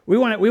 We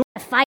want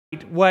to fight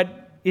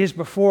what is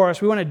before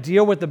us. We want to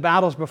deal with the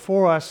battles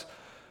before us,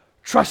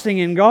 trusting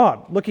in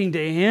God, looking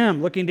to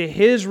him, looking to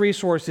his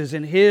resources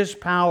and his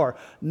power,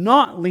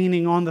 not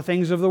leaning on the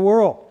things of the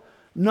world,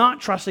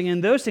 not trusting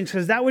in those things,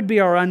 because that would be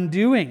our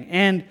undoing,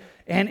 and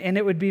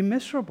it would be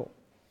miserable.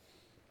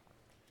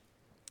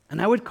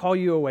 And I would call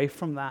you away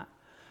from that.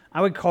 I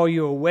would call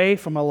you away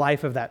from a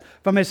life of that.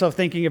 I found myself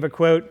thinking of a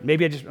quote.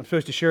 Maybe I'm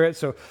supposed to share it,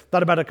 so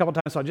thought about it a couple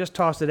times, so I'll just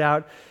toss it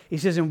out. He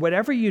says, in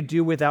whatever you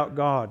do without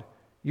God,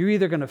 you're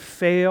either going to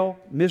fail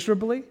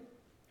miserably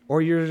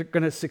or you're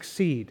going to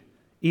succeed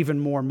even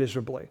more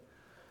miserably.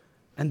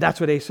 And that's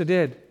what Asa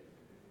did.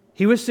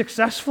 He was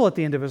successful at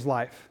the end of his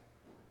life.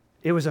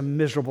 It was a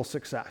miserable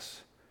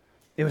success.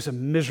 It was a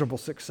miserable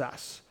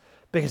success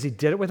because he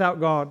did it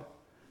without God.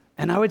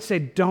 And I would say,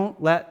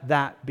 don't let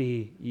that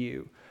be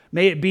you.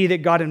 May it be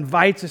that God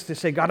invites us to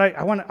say, God,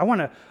 I want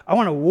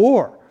a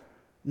war,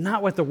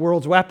 not with the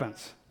world's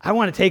weapons. I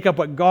want to take up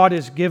what God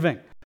is giving.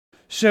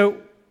 So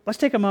let's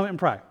take a moment and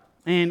pray.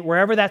 And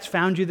wherever that's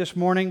found you this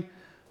morning,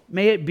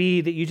 may it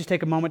be that you just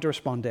take a moment to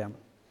respond to him.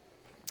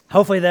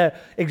 Hopefully the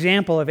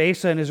example of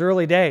Asa in his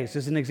early days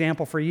is an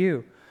example for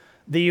you,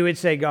 that you would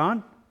say,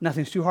 God,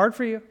 nothing's too hard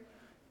for you.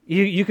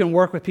 You can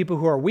work with people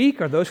who are weak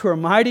or those who are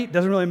mighty. It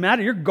doesn't really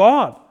matter. You're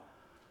God.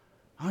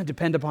 I want to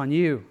depend upon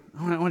you.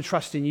 I want to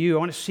trust in you. I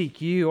want to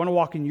seek you. I want to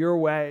walk in your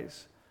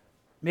ways.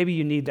 Maybe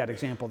you need that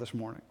example this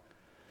morning.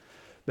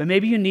 But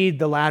maybe you need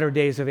the latter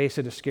days of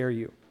Asa to scare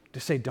you,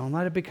 to say, don't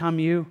let it become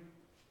you.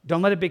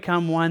 Don't let it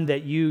become one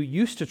that you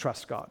used to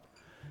trust God.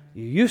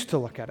 You used to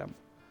look at him,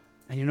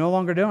 and you're no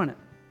longer doing it.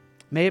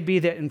 May it be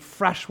that in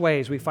fresh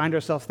ways we find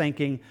ourselves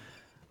thinking,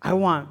 I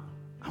want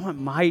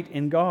might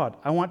in God.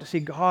 I want to see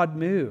God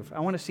move. I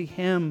want to see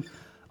him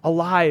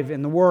alive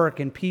in the work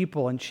and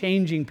people and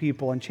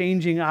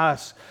changing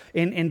us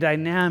in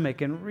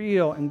dynamic and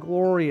real and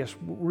glorious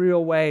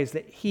real ways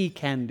that he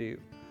can do.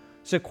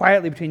 So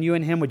quietly between you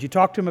and him, would you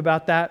talk to him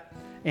about that?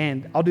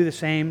 And I'll do the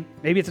same.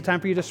 Maybe it's a time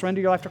for you to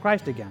surrender your life to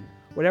Christ again.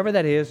 Whatever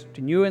that is,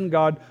 between you and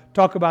God,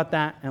 talk about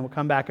that, and we'll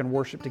come back and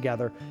worship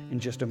together in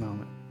just a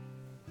moment.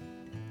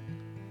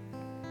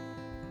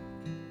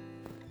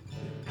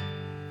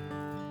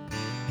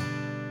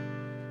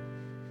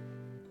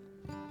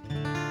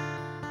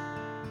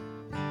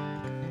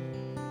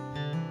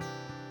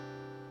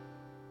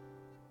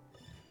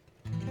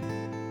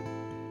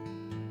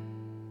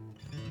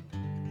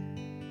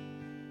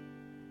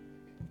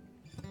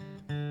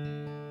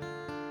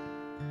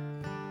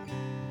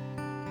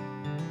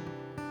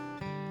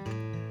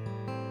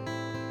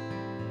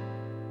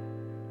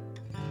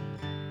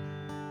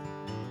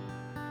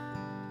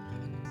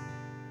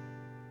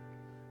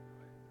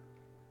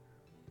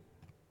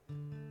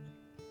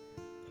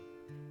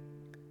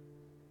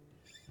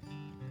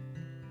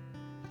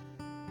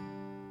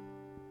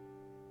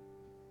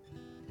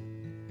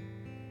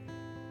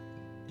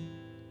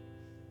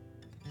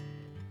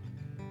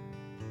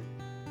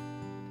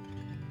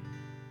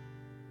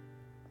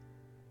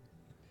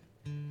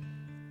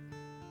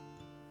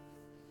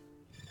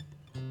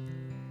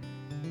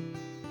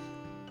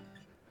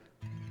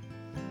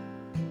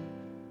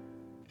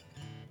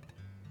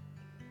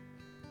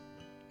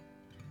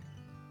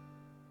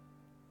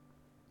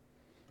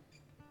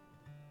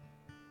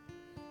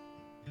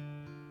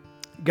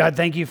 God,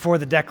 thank you for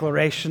the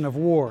declaration of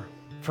war,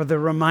 for the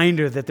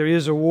reminder that there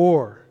is a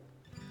war.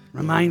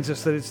 Reminds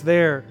us that it's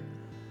there.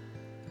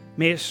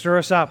 May it stir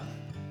us up,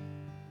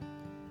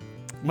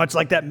 much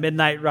like that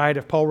midnight ride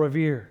of Paul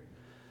Revere,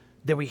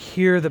 that we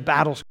hear the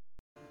battles,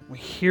 we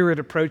hear it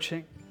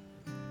approaching.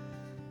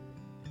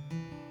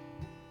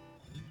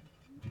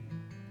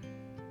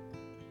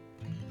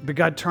 But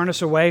God, turn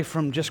us away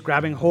from just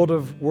grabbing hold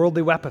of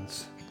worldly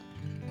weapons,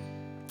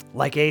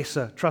 like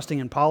Asa, trusting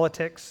in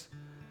politics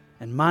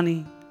and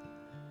money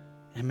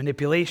and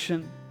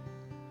manipulation.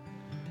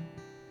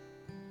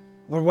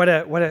 Lord, what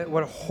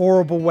a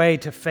horrible way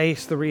to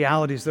face the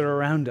realities that are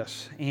around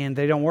us, and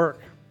they don't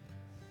work.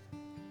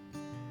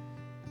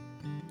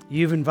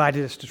 You've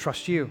invited us to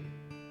trust you,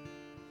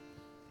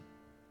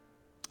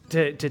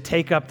 to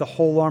take up the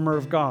whole armor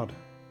of God,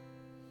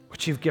 which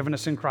what you've given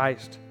us in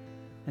Christ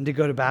and to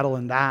go to battle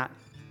in that.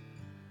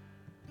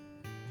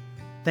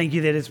 Thank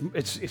you that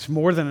it's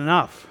more than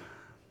enough.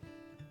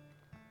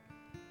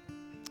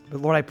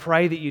 But Lord, I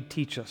pray that you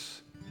teach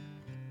us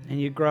and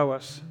you grow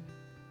us.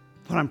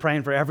 Lord, I'm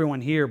praying for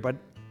everyone here, but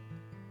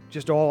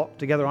just all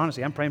together,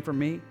 honestly, I'm praying for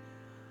me.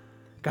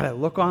 God, I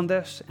look on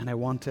this and I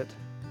want it.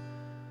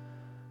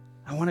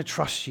 I want to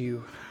trust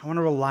you. I want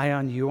to rely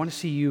on you. I want to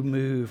see you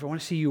move. I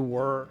want to see you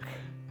work.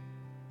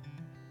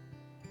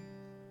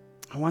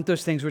 I want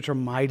those things which are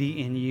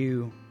mighty in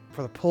you,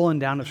 for the pulling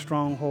down of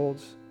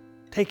strongholds,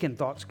 taking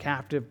thoughts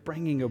captive,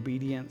 bringing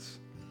obedience.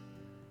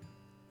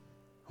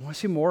 I want to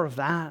see more of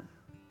that.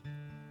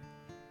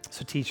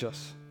 So teach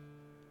us.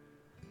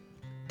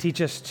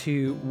 Teach us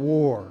to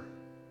war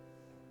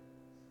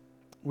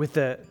with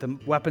the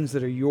weapons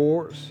that are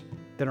yours,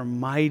 that are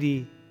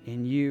mighty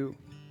in you.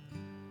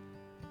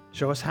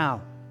 Show us how.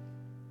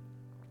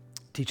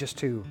 Teach us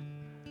to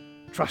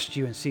trust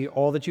you and see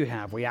all that you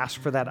have. We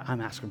ask for that. I'm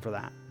asking for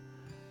that.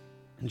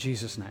 In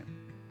Jesus' name.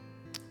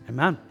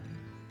 Amen.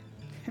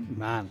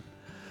 Amen.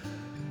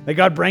 May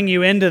God bring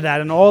you into that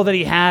and all that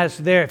he has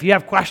there. If you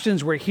have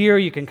questions, we're here.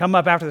 You can come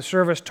up after the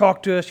service,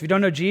 talk to us. If you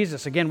don't know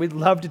Jesus, again, we'd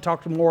love to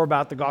talk more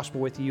about the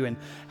gospel with you and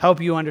help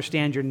you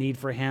understand your need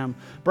for him.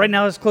 But right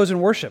now, let's close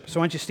in worship. So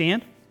why don't you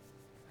stand?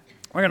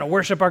 We're going to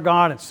worship our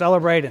God and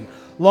celebrate and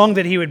long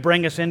that he would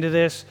bring us into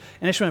this.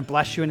 And I just want to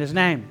bless you in his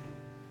name.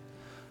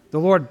 The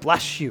Lord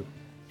bless you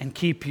and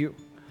keep you.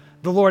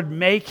 The Lord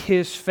make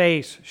his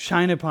face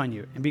shine upon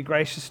you and be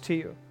gracious to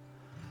you.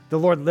 The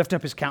Lord lift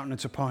up his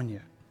countenance upon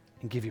you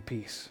and give you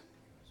peace.